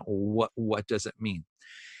freaking out? What does it mean?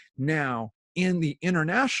 Now, in the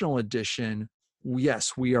international edition,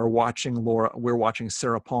 yes, we're watching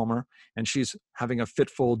Sarah Palmer, and she's having a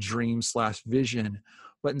fitful dream / vision.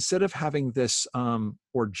 But instead of having this,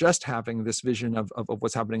 or just having this vision of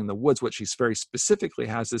what's happening in the woods, what she very specifically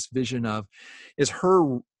has this vision of is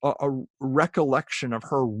a recollection of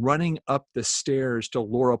her running up the stairs to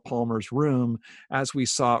Laura Palmer's room, as we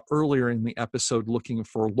saw earlier in the episode, looking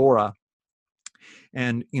for Laura.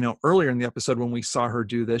 And, earlier in the episode, when we saw her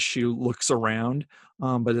do this, she looks around,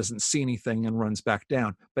 but doesn't see anything and runs back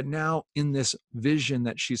down. But now in this vision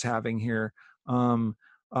that she's having here,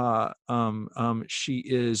 she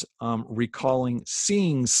is recalling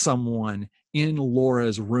seeing someone in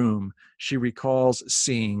Laura's room. She recalls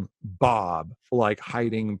seeing Bob, like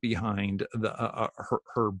hiding behind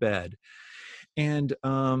her bed. And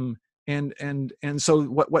and so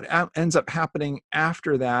what ends up happening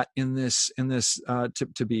after that in this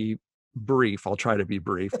to be brief, I'll try to be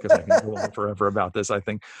brief because I can go on forever about this, I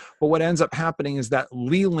think. But what ends up happening is that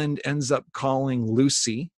Leland ends up calling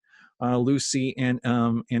Lucy. Lucy and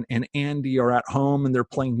Andy are at home and they're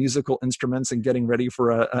playing musical instruments and getting ready for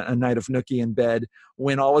a night of nookie in bed,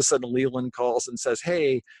 when all of a sudden Leland calls and says,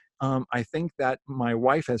 "Hey, I think that my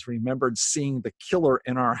wife has remembered seeing the killer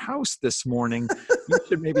in our house this morning. You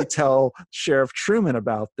should maybe tell Sheriff Truman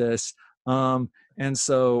about this." And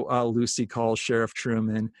so Lucy calls Sheriff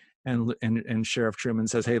Truman, and Sheriff Truman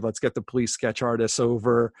says, "Hey, let's get the police sketch artists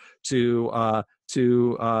over to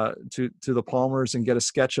the Palmers and get a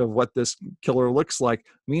sketch of what this killer looks like.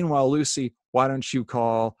 Meanwhile, Lucy, why don't you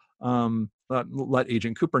call let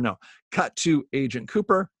Agent Cooper know?" Cut to Agent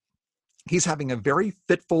Cooper. He's having a very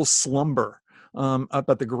fitful slumber up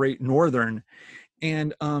at the Great Northern,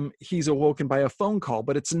 and he's awoken by a phone call,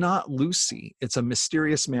 but it's not Lucy. It's a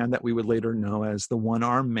mysterious man that we would later know as the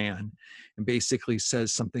One-Armed Man, and basically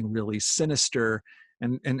says something really sinister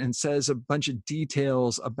and says a bunch of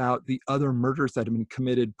details about the other murders that had been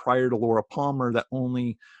committed prior to Laura Palmer that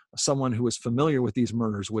only someone who was familiar with these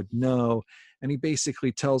murders would know. And he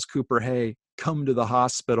basically tells Cooper, "Hey, come to the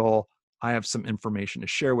hospital. I have some information to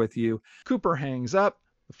share with you." Cooper hangs up.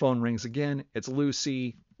 The phone rings again. It's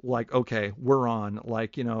Lucy. Like, okay, we're on.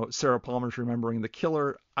 Like, Sarah Palmer's remembering the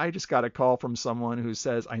killer. I just got a call from someone who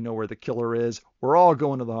says, "I know where the killer is. We're all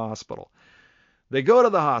going to the hospital." They go to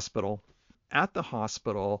the hospital. At the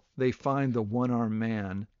hospital, they find the One-Armed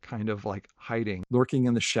Man kind of like hiding, lurking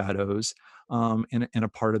in the shadows in a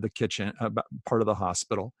part of the kitchen, part of the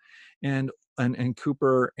hospital. And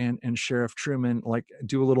Cooper and Sheriff Truman like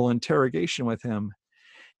do a little interrogation with him.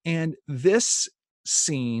 And this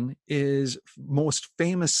scene is most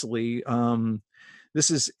famously,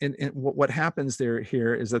 this is in what happens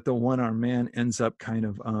here is that the One-Armed Man ends up kind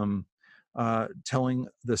of telling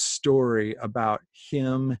the story about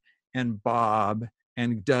him and Bob,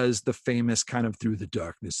 and does the famous kind of "through the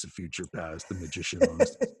darkness of future past, the magician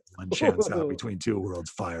owns one chance out between two worlds,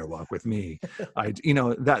 fire walk with me."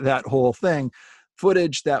 That whole thing,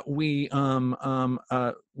 footage that we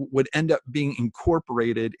would end up being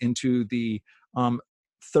incorporated into the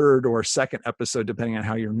third or second episode, depending on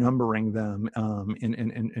how you're numbering them,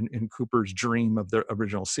 in Cooper's dream of the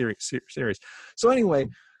original series. So anyway,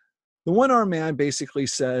 the One-Armed Man basically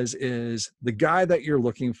says is the guy that you're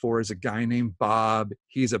looking for is a guy named Bob.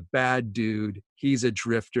 He's a bad dude. He's a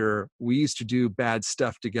drifter. We used to do bad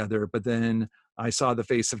stuff together, but then I saw the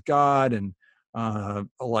face of God, and and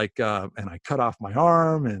I cut off my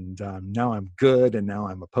arm, and now I'm good, and now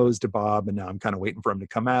I'm opposed to Bob, and now I'm kind of waiting for him to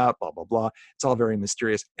come out, blah, blah, blah. It's all very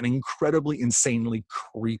mysterious and incredibly, insanely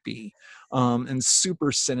creepy, and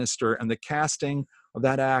super sinister. And the casting of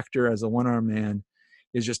that actor as a One-Armed Man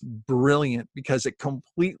is just brilliant, because it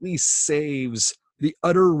completely saves the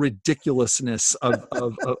utter ridiculousness of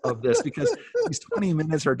this, because these 20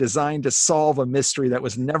 minutes are designed to solve a mystery that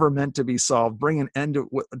was never meant to be solved, bring an end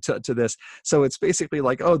to this. So it's basically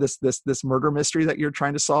like, oh, this murder mystery that you're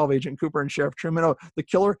trying to solve, Agent Cooper and Sheriff Truman, oh, the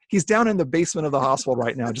killer, he's down in the basement of the hospital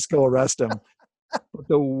right now, just go arrest him. But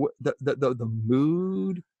the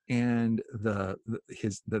mood and the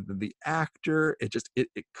actor,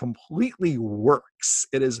 it completely works.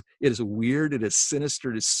 It is weird, it is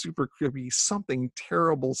sinister, it is super creepy. Something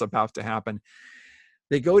terrible is about to happen.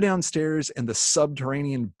 They go downstairs in the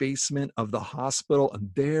subterranean basement of the hospital,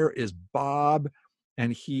 and there is Bob,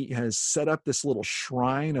 and he has set up this little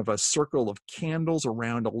shrine of a circle of candles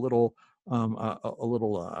around a little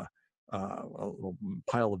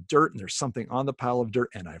pile of dirt, and there's something on the pile of dirt,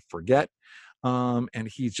 and I forget. And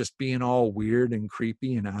he's just being all weird and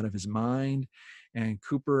creepy and out of his mind. And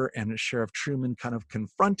Cooper and Sheriff Truman kind of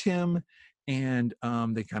confront him, and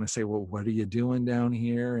they kind of say, "Well, what are you doing down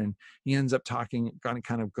here?" And he ends up talking,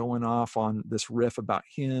 kind of going off on this riff about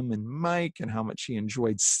him and Mike and how much he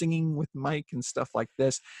enjoyed singing with Mike and stuff like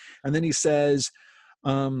this. And then he says,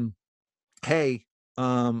 "Hey,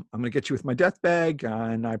 I'm going to get you with my death bag,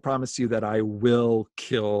 and I promise you that I will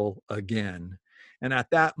kill again." And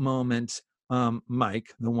at that moment,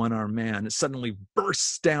 Mike, the One-Armed Man, suddenly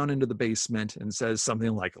bursts down into the basement and says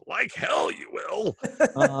something like "hell you will,"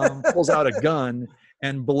 pulls out a gun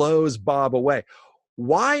and blows Bob away.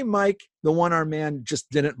 Why Mike, the One-Armed Man, just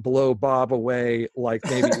didn't blow Bob away like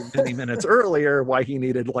maybe many minutes earlier, why he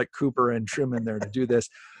needed like Cooper and Truman there to do this,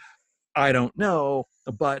 I don't know.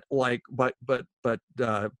 But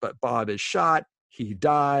Bob is shot. he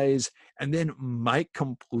dies, and then Mike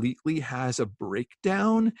completely has a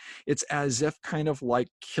breakdown. It's as if kind of like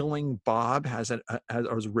killing Bob has a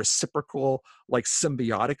reciprocal, like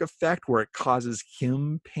symbiotic effect where it causes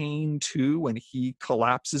him pain too when he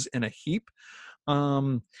collapses in a heap.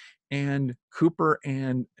 And Cooper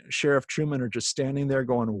and Sheriff Truman are just standing there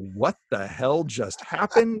going, what the hell just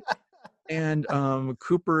happened? And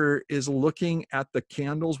Cooper is looking at the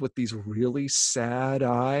candles with these really sad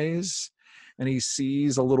eyes, and he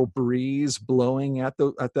sees a little breeze blowing at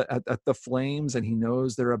the flames, and he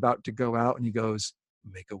knows they're about to go out, and he goes,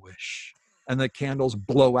 make a wish. And the candles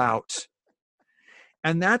blow out.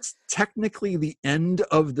 And that's technically the end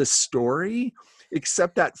of the story,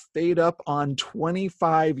 except that fade up on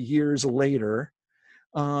 25 years later.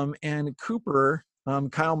 And Cooper,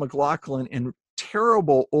 Kyle MacLachlan, in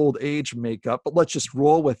terrible old age makeup, but let's just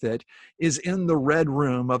roll with it, is in the red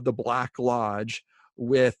room of the Black Lodge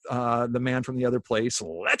with the man from the other place.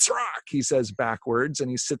 Let's rock, he says backwards, and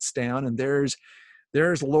he sits down, and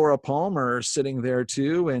there's Laura Palmer sitting there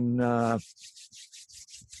too, and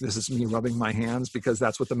this is me rubbing my hands because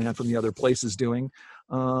that's what the man from the other place is doing.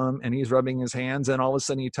 And he's rubbing his hands, and all of a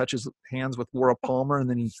sudden he touches hands with Laura Palmer, and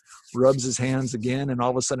then he rubs his hands again, and all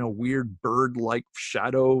of a sudden a weird bird-like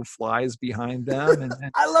shadow flies behind them. And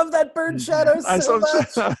I love that bird shadow so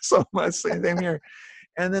much. So much. Same here.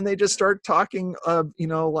 And then they just start talking,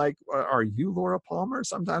 like, are you Laura Palmer?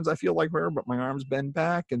 Sometimes I feel like her, but my arms bend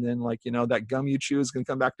back. And then, like, that gum you chew is going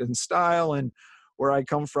to come back in style. And where I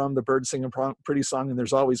come from, the birds sing a pretty song, and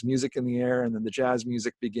there's always music in the air, and then the jazz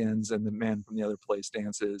music begins, and the man from the other place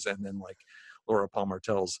dances, and then, like, Laura Palmer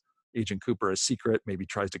tells Agent Cooper a secret, maybe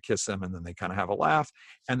tries to kiss him, and then they kind of have a laugh,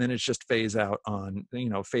 and then it's just fade out on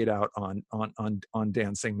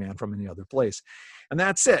dancing man from the other place, and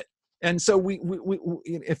that's it. And so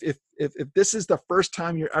if this is the first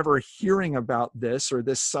time you're ever hearing about this or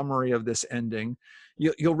this summary of this ending,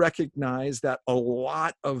 you'll recognize that a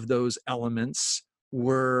lot of those elements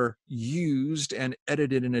were used and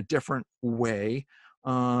edited in a different way,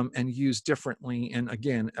 and used differently in,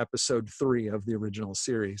 again, episode 3 of the original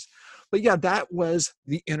series. But yeah, that was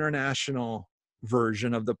the international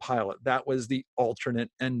version of the pilot. That was the alternate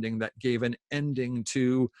ending that gave an ending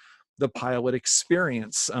to the pilot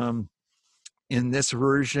experience. In this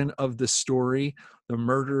version of the story, the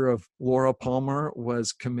murder of Laura Palmer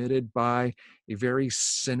was committed by a very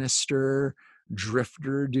sinister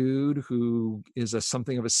drifter dude who is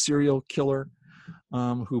something of a serial killer,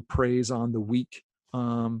 who preys on the weak,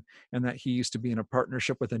 and that he used to be in a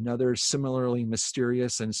partnership with another similarly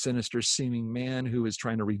mysterious and sinister seeming man who is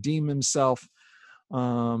trying to redeem himself,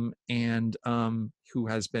 and who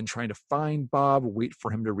has been trying to find Bob, wait for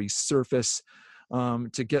him to resurface,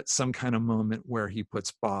 to get some kind of moment where he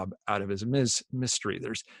puts Bob out of his mystery.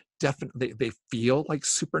 There's definitely, they feel like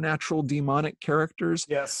supernatural demonic characters.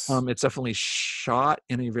 Yes. It's definitely shot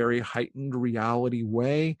in a very heightened reality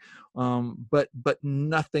way, but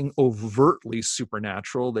nothing overtly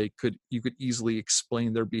supernatural. You could easily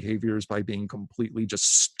explain their behaviors by being completely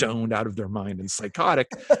just stoned out of their mind and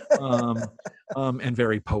psychotic, and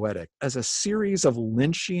very poetic. As a series of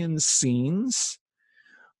Lynchian scenes,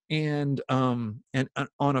 and on a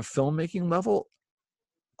filmmaking level,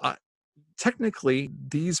 technically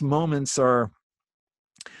these moments are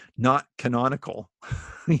not canonical.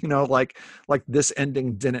 Like this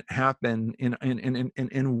ending didn't happen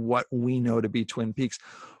in what we know to be Twin Peaks.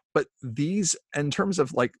 But these, in terms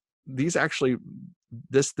of like these, actually,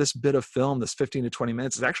 this bit of film, this 15 to 20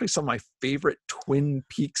 minutes, is actually some of my favorite Twin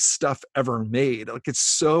Peaks stuff ever made. Like, it's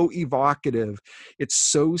so evocative, it's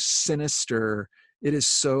so sinister, it is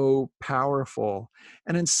so powerful.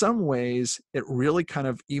 And in some ways, it really kind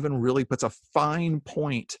of even really puts a fine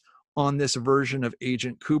point on this version of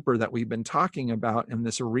Agent Cooper that we've been talking about in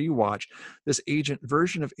this rewatch. This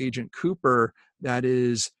version of Agent Cooper that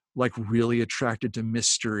is like really attracted to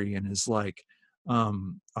mystery and is like,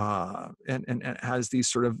 and has these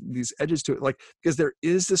sort of these edges to it, like, because there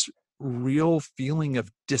is this real feeling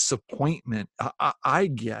of disappointment I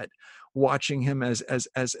get watching him as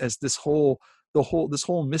this whole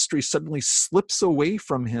mystery suddenly slips away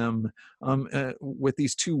from him, with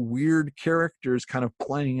these two weird characters kind of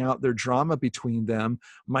playing out their drama between them.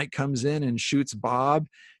 Mike comes in and shoots Bob,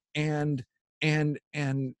 and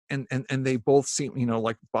they both seem,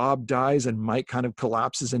 like Bob dies and Mike kind of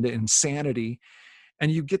collapses into insanity.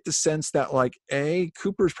 And you get the sense that, like,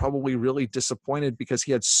 Cooper's probably really disappointed because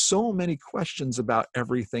he had so many questions about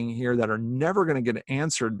everything here that are never going to get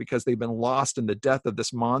answered because they've been lost in the death of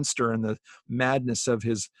this monster and the madness of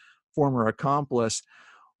his former accomplice.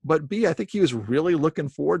 but B, I think he was really looking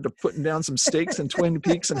forward to putting down some stakes in Twin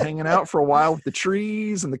Peaks and hanging out for a while with the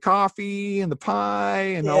trees and the coffee and the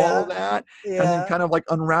pie and all of that. And then kind of like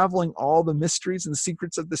unraveling all the mysteries and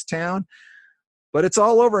secrets of this town. But it's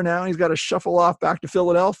all over now. He's got to shuffle off back to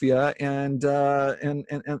Philadelphia, and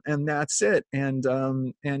that's it. And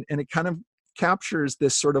it kind of captures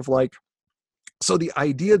this sort of like, so the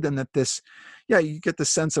idea then that this, you get the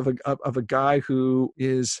sense of a guy who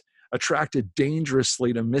is attracted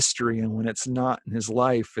dangerously to mystery, and when it's not in his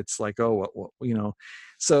life, it's like, so.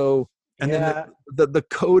 And then the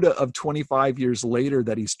coda of 25 years later,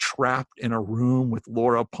 that he's trapped in a room with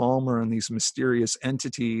Laura Palmer and these mysterious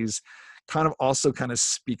entities, kind of also kind of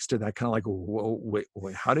speaks to that kind of like, whoa, wait,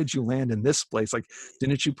 how did you land in this place? Like,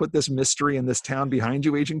 didn't you put this mystery in this town behind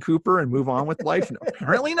you, Agent Cooper, and move on with life? No,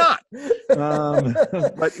 apparently not.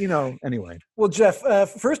 But anyway. Well, Jeff,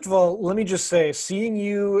 first of all, let me just say, seeing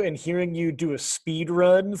you and hearing you do a speed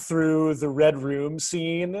run through the Red Room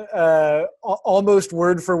scene, almost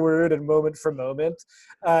word for word and moment for moment,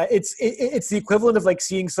 it's the equivalent of like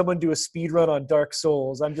seeing someone do a speed run on Dark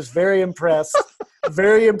Souls. I'm just very impressed.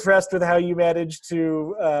 Very impressed with how you managed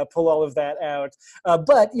to pull all of that out.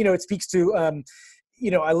 But, it speaks to,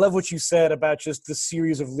 I love what you said about just the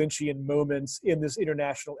series of Lynchian moments in this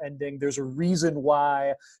international ending. There's a reason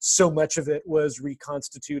why so much of it was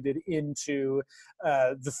reconstituted into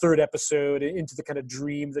the third episode, into the kind of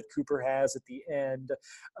dream that Cooper has at the end.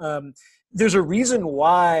 There's a reason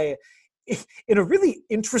why, in a really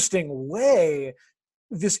interesting way,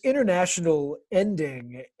 this international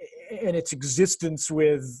ending and its existence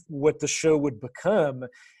with what the show would become,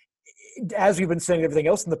 as we've been saying everything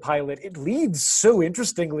else in the pilot, it leads so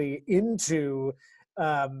interestingly into,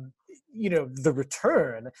 the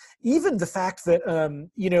return. Even the fact that,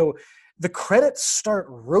 the credits start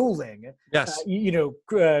rolling, yes,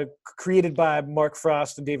 created by Mark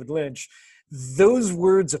Frost and David Lynch. Those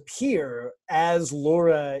words appear as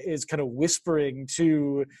Laura is kind of whispering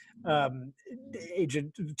to Dale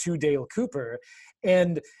Cooper.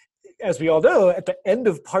 And as we all know, at the end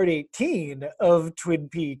of part 18 of Twin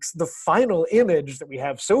Peaks, the final image that we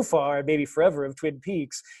have so far, maybe forever, of Twin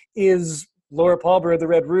Peaks is Laura Palmer in the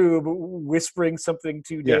Red Room whispering something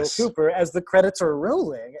to Dale Cooper as the credits are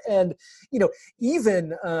rolling. And, even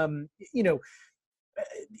the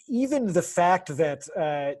fact that,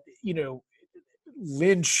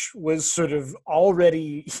 Lynch was sort of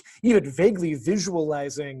already even vaguely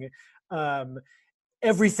visualizing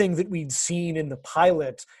everything that we'd seen in the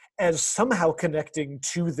pilot as somehow connecting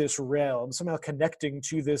to this realm, somehow connecting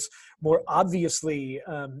to this more obviously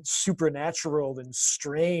supernatural and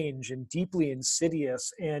strange and deeply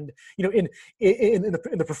insidious. And, in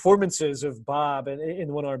the performances of Bob and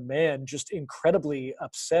in One Armed Man, just incredibly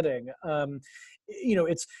upsetting.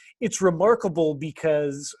 It's remarkable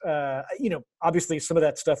because, obviously some of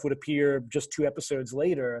that stuff would appear just 2 episodes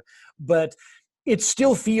later, but it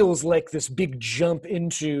still feels like this big jump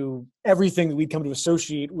into everything that we'd come to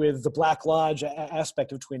associate with the Black Lodge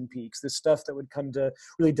aspect of Twin Peaks, this stuff that would come to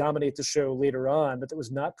really dominate the show later on, but that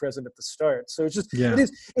was not present at the start. So it's just,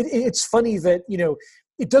 it's funny that,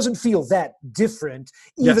 it doesn't feel that different,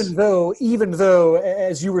 even though,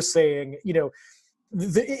 as you were saying,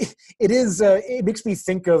 it makes me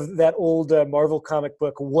think of that old Marvel comic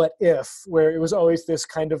book, What If, where it was always this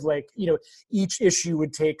kind of like, each issue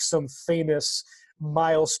would take some famous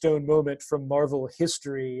milestone moment from Marvel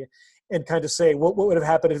history and kind of say, what would have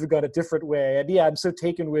happened if it got a different way? And I'm so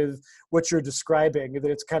taken with what you're describing that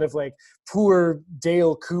it's kind of like poor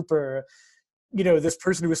Dale Cooper, this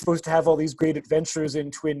person who was supposed to have all these great adventures in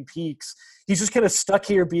Twin Peaks. He's just kind of stuck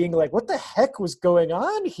here being like, what the heck was going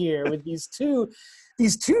on here with these two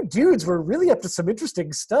dudes were really up to some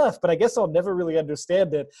interesting stuff, but I guess I'll never really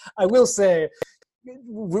understand it. I will say,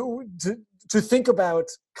 to think about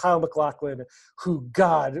Kyle MacLachlan, who,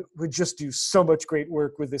 God, would just do so much great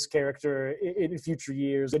work with this character in future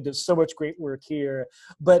years and does so much great work here.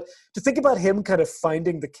 But to think about him kind of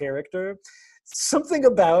finding the character, something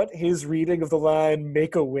about his reading of the line,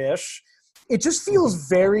 "Make a wish," it just feels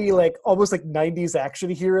very like almost like 90s action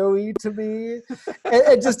hero-y to me.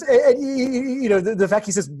 And the fact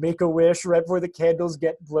he says "make a wish" right before the candles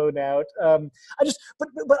get blown out. I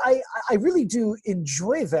really do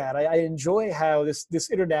enjoy that. I enjoy how this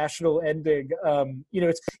international ending,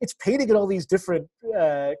 it's painting in all these different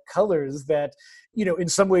colors that, in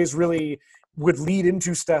some ways really would lead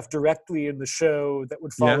into stuff directly in the show that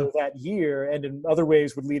would follow that year, and in other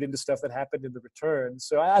ways would lead into stuff that happened in the return.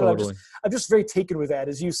 So I don't know, I'm just very taken with that.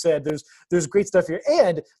 As you said, there's great stuff here,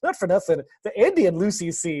 and not for nothing, the Andy and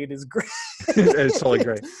Lucy scene is great. It's totally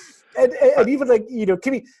great. And even like,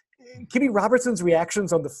 Kimmy, Kimmy Robertson's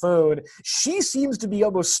reactions on the phone, she seems to be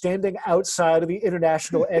almost standing outside of the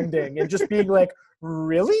international ending and just being like,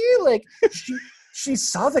 really? Like, she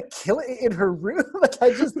saw the kill in her room. Like,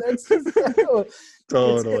 that's just,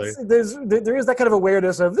 Totally. there is that kind of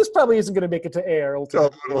awareness of this probably isn't going to make it to air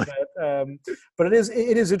ultimately. Totally. But it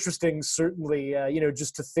is interesting, certainly,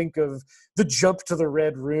 just to think of the jump to the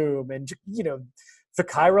Red Room and, the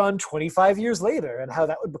Chiron 25 years later and how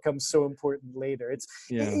that would become so important later.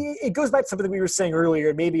 It goes back to something that we were saying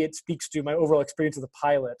earlier. Maybe it speaks to my overall experience of the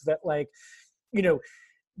pilot that, like,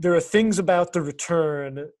 there are things about the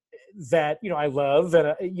return that, I love,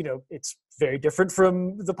 and, it's very different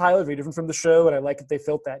from the pilot, very different from the show, and I like that they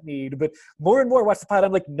felt that need. But more and more I watch the pilot,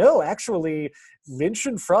 I'm like, no, actually, Lynch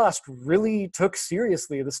and Frost really took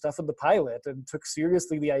seriously the stuff in the pilot and took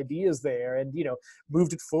seriously the ideas there and,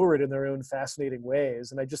 moved it forward in their own fascinating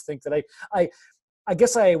ways. And I just think that I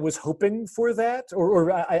guess I was hoping for that,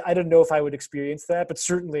 or I don't know if I would experience that, but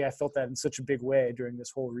certainly I felt that in such a big way during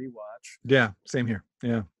this whole rewatch. Yeah, same here.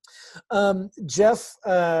 Yeah. Jeff,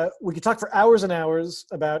 we could talk for hours and hours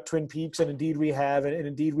about Twin Peaks, and indeed we have, and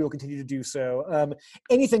indeed we will continue to do so.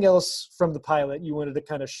 Anything else from the pilot you wanted to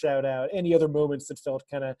kind of shout out? Any other moments that felt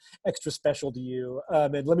kind of extra special to you?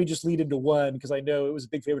 And let me just lead into one, because I know it was a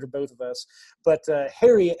big favorite of both of us. But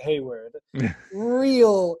Harriet Hayward,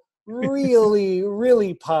 really,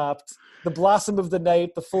 really popped. The blossom of the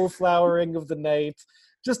night, the full flowering of the night.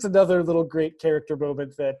 Just another little great character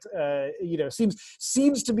moment that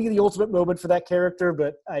seems to be the ultimate moment for that character.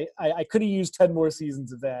 But I could have used 10 more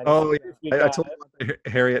seasons of that. Oh, I told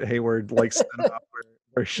Harriet Hayward like spin-off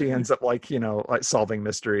where she ends up like solving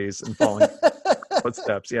mysteries and falling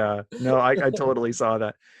footsteps. Yeah, no, I totally saw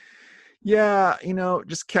that. Yeah,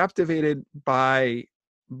 just captivated by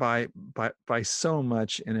so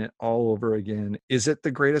much in it all over again. Is it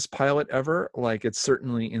the greatest pilot ever? Like, it's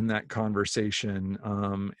certainly in that conversation,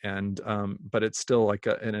 but it's still like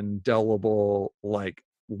an indelible, like,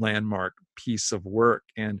 landmark piece of work.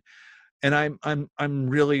 And I'm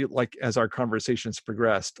really, like, as our conversations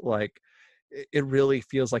progressed, like, it really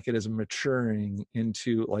feels like it is maturing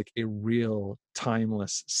into like a real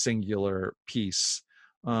timeless singular piece.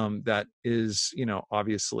 That is,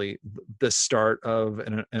 obviously the start of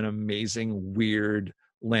an amazing, weird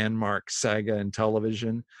landmark saga in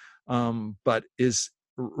television, but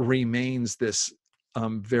remains this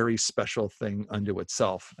very special thing unto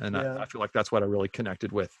itself. And I feel like that's what I really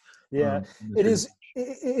connected with. Yeah, it is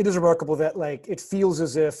remarkable that, like, it feels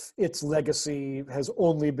as if its legacy has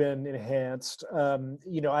only been enhanced.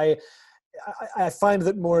 I find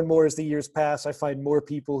that more and more as the years pass, I find more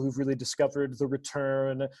people who've really discovered the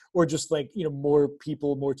return, or just like, more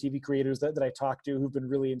people, more TV creators that I talk to who've been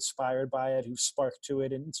really inspired by it, who've sparked to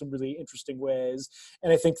it in some really interesting ways.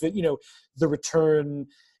 And I think that, the return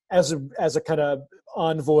as a kind of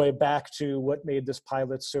envoy back to what made this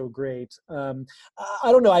pilot so great. I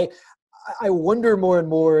don't know. I wonder more and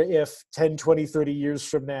more if 10, 20, 30 years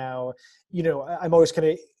from now, I'm always kind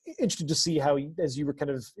of interested to see how, as you were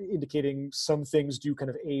kind of indicating, some things do kind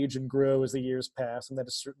of age and grow as the years pass, and that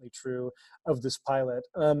is certainly true of this pilot.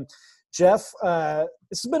 Jeff,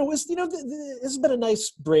 this has been a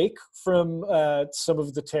nice break from some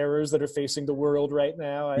of the terrors that are facing the world right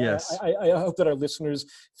now. Yes. I hope that our listeners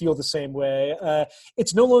feel the same way.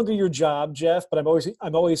 It's no longer your job, Jeff, but I'm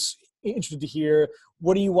always interested to hear,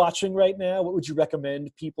 what are you watching right now? What would you recommend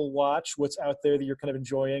people watch? What's out there that you're kind of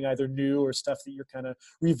enjoying, either new or stuff that you're kind of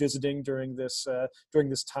revisiting during this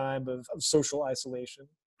time of social isolation?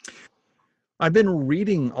 I've been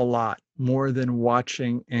reading a lot more than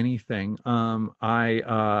watching anything. I'm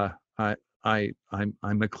a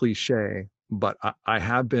cliche, but I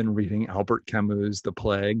have been reading Albert Camus' The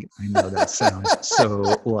Plague. I know that sounds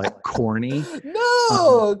so like corny.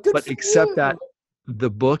 No, but except that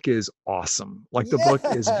the book is awesome. Like, the book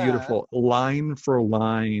is beautiful, line for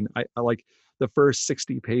line. I like the first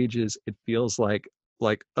 60 pages. It feels like,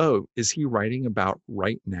 oh, is he writing about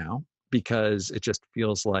right now? Because it just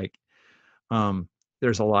feels like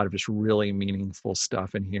there's a lot of just really meaningful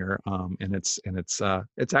stuff in here, and it's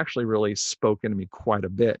actually really spoken to me quite a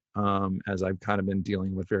bit as I've kind of been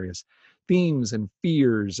dealing with various themes and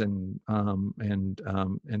fears and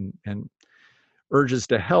urges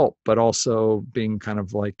to help, but also being kind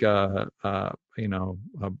of like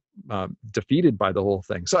defeated by the whole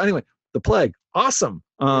thing. So anyway, The Plague, awesome.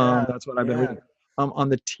 That's what I've been reading. On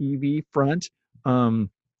the TV front,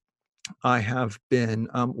 I have been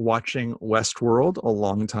watching Westworld, a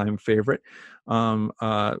longtime favorite.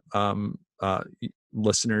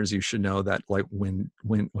 Listeners, you should know that, like, when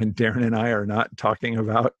Darren and I are not talking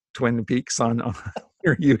about Twin Peaks on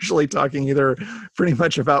you're usually talking either pretty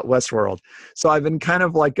much about Westworld. So I've been kind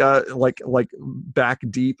of like back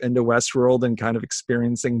deep into Westworld and kind of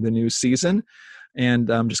experiencing the new season. And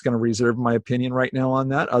I'm just going to reserve my opinion right now on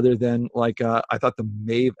that. Other than I thought the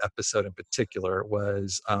Maeve episode in particular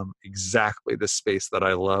was exactly the space that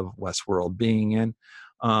I love Westworld being in.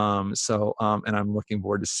 And I'm looking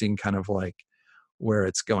forward to seeing kind of like where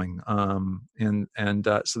it's going.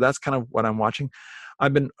 So that's kind of what I'm watching.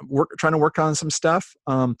 I've been trying to work on some stuff.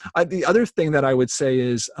 The other thing that I would say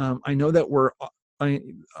is I know that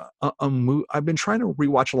I've been trying to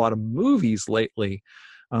rewatch a lot of movies lately,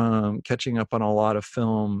 catching up on a lot of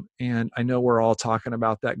film. And I know we're all talking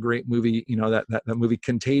about that great movie, that movie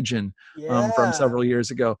Contagion from Yeah. several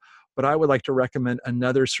years ago. But I would like to recommend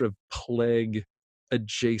another sort of plague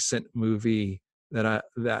adjacent movie that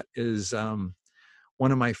is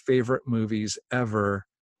one of my favorite movies ever.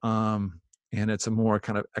 And it's a more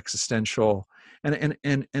kind of existential and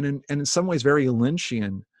in some ways very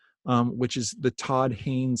Lynchian, which is the Todd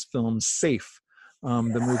Haynes film Safe,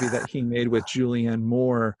 the movie that he made with Julianne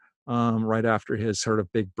Moore right after his sort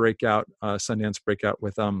of big breakout, Sundance breakout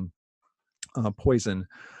with Poison.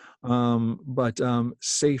 But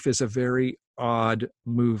Safe is a very odd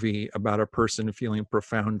movie about a person feeling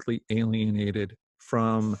profoundly alienated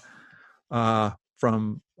from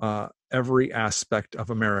every aspect of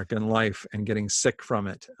American life and getting sick from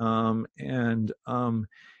it.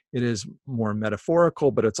 It is more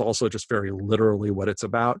metaphorical, but it's also just very literally what it's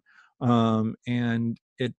about. I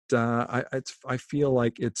feel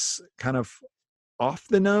like it's kind of off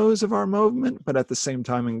the nose of our movement, but at the same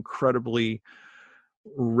time, incredibly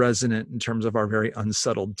resonant in terms of our very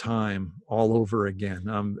unsettled time all over again.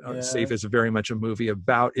 Safe is very much a movie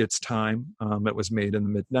about its time. It was made in the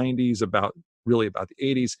mid-90s, about the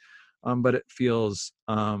 80s, but it feels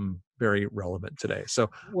very relevant today. So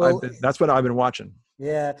that's what I've been watching.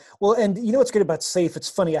 Yeah. Well, and you know what's good about Safe? It's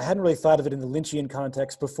funny. I hadn't really thought of it in the Lynchian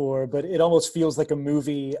context before, but it almost feels like a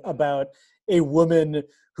movie about a woman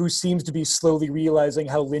who seems to be slowly realizing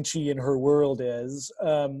how Lynchian her world is.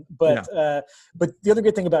 But the other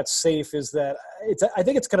great thing about Safe is that I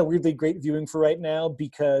think it's kind of weirdly great viewing for right now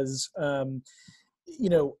because,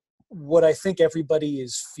 what I think everybody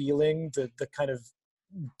is feeling, the kind of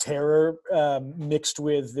terror mixed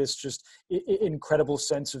with this just incredible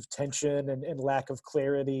sense of tension and lack of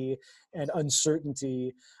clarity and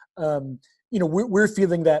uncertainty. We're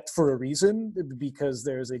feeling that for a reason, because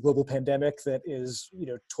there's a global pandemic that is,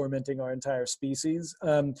 tormenting our entire species.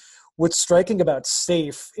 What's striking about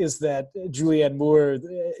Safe is that Julianne Moore,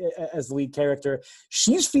 as the lead character,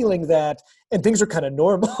 she's feeling that, and things are kind of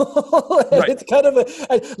normal. Right. It's kind of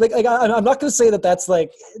I'm not going to say that's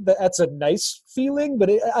a nice feeling, but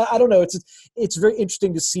I don't know. It's very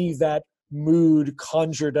interesting to see that mood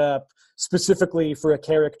conjured up specifically for a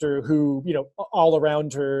character who, all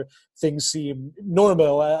around her things seem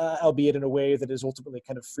normal, albeit in a way that is ultimately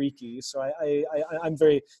kind of freaky. So I'm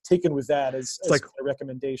very taken with that as like a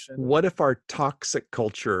recommendation. What if our toxic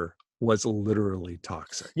culture was literally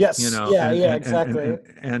toxic? Yes. Exactly.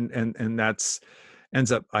 And that's ends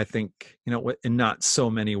up, I think, in not so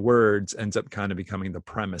many words, ends up kind of becoming the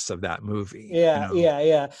premise of that movie.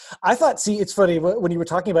 Yeah. I thought, it's funny, when you were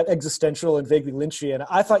talking about existential and vaguely Lynchian,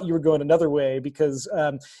 I thought you were going another way because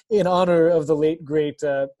in honor of the late, great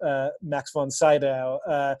Max von Sydow,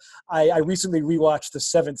 I recently rewatched The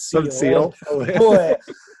Seventh Seal. Boy,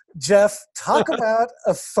 Jeff, talk about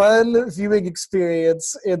a fun viewing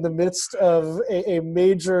experience in the midst of a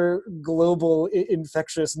major global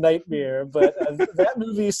infectious nightmare. But that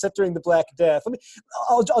movie set during the Black Death,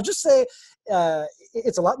 I'll just say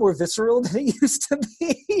it's a lot more visceral than it used to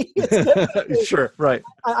be. Sure, right.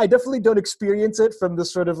 I definitely don't experience it from the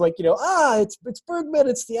sort of it's Bergman,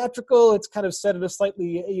 it's theatrical, it's kind of set in a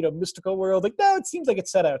slightly mystical world. No, it seems like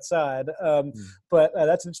it's set outside. But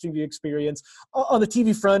that's an interesting view experience. On the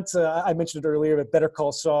TV front, I mentioned it earlier, but Better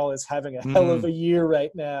Call Saul is having a hell of a year right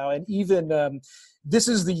now. And even this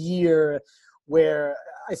is the year where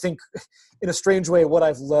I think, in a strange way, what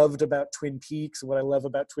I've loved about Twin Peaks and what I love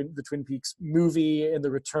about the Twin Peaks movie and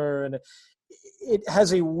The Return, it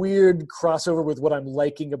has a weird crossover with what I'm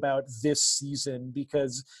liking about this season,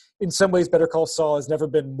 because in some ways Better Call Saul has never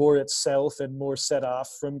been more itself and more set off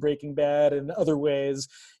from Breaking Bad. In other ways,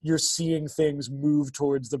 you're seeing things move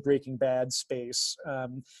towards the Breaking Bad space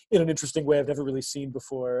in an interesting way I've never really seen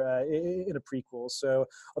before in a prequel. So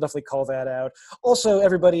I'll definitely call that out. Also,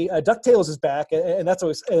 everybody, DuckTales is back, and that's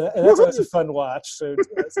always a fun watch. So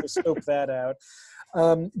scope that out.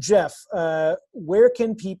 Jeff, where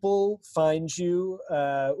can people find you?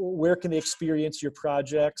 Where can they experience your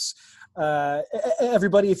projects?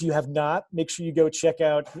 Everybody, if you have not, make sure you go check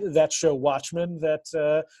out that show Watchmen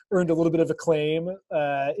that earned a little bit of acclaim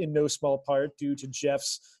in no small part due to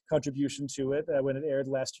Jeff's contribution to it when it aired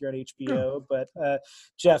last year on HBO. But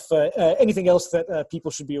Jeff, anything else that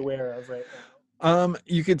people should be aware of right now?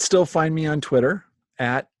 You could still find me on Twitter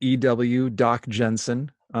at EW Doc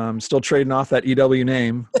Jensen. Still trading off that EW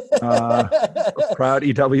name. Proud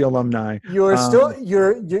EW alumni. You're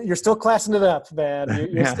still classing it up, man.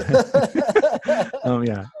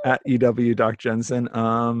 Yeah, at EW Doc Jensen.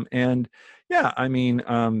 And yeah, I mean,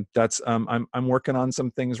 that's I'm working on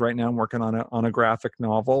some things right now. I'm working on a graphic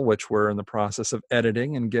novel, which we're in the process of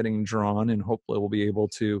editing and getting drawn, and hopefully we'll be able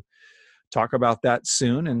to talk about that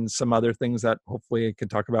soon, and some other things that hopefully I can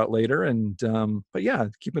talk about later. And but yeah,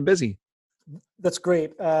 keeping busy. That's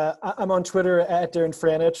great. I'm on Twitter at Darren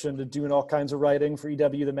Franich and doing all kinds of writing for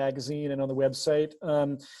EW, the magazine, and on the website.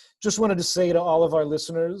 Just wanted to say to all of our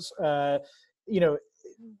listeners,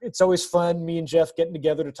 it's always fun, me and Jeff getting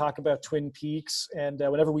together to talk about Twin Peaks. And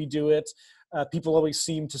whenever we do it, people always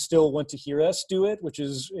seem to still want to hear us do it, which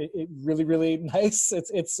is really, really nice.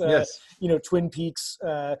 It's Yes. Twin Peaks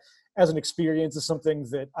as an experience is something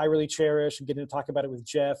that I really cherish, and getting to talk about it with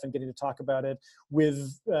Jeff and getting to talk about it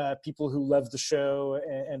with people who love the show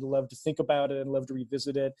and love to think about it and love to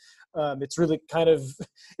revisit it. It's really kind of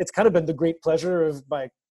been the great pleasure of my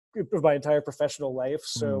entire professional life.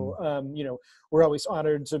 So, we're always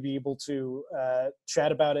honored to be able to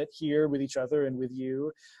chat about it here with each other and with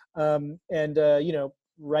you.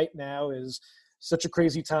 Right now is such a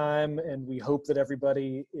crazy time, and we hope that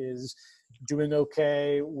everybody is doing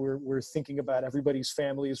okay. We're thinking about everybody's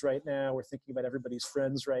families right now. We're thinking about everybody's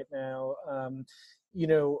friends right now.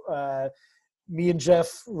 Me and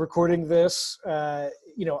Jeff recording this, I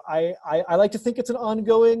like to think it's an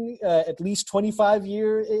ongoing, at least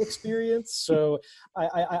 25-year experience. So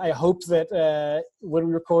I hope that when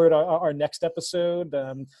we record our next episode,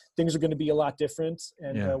 things are going to be a lot different,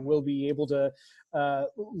 and we'll be able to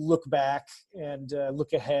look back and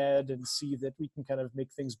look ahead and see that we can kind of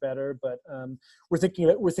make things better. But we're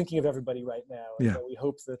thinking of everybody right now. And, we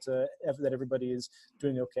hope that everybody is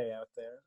doing okay out there.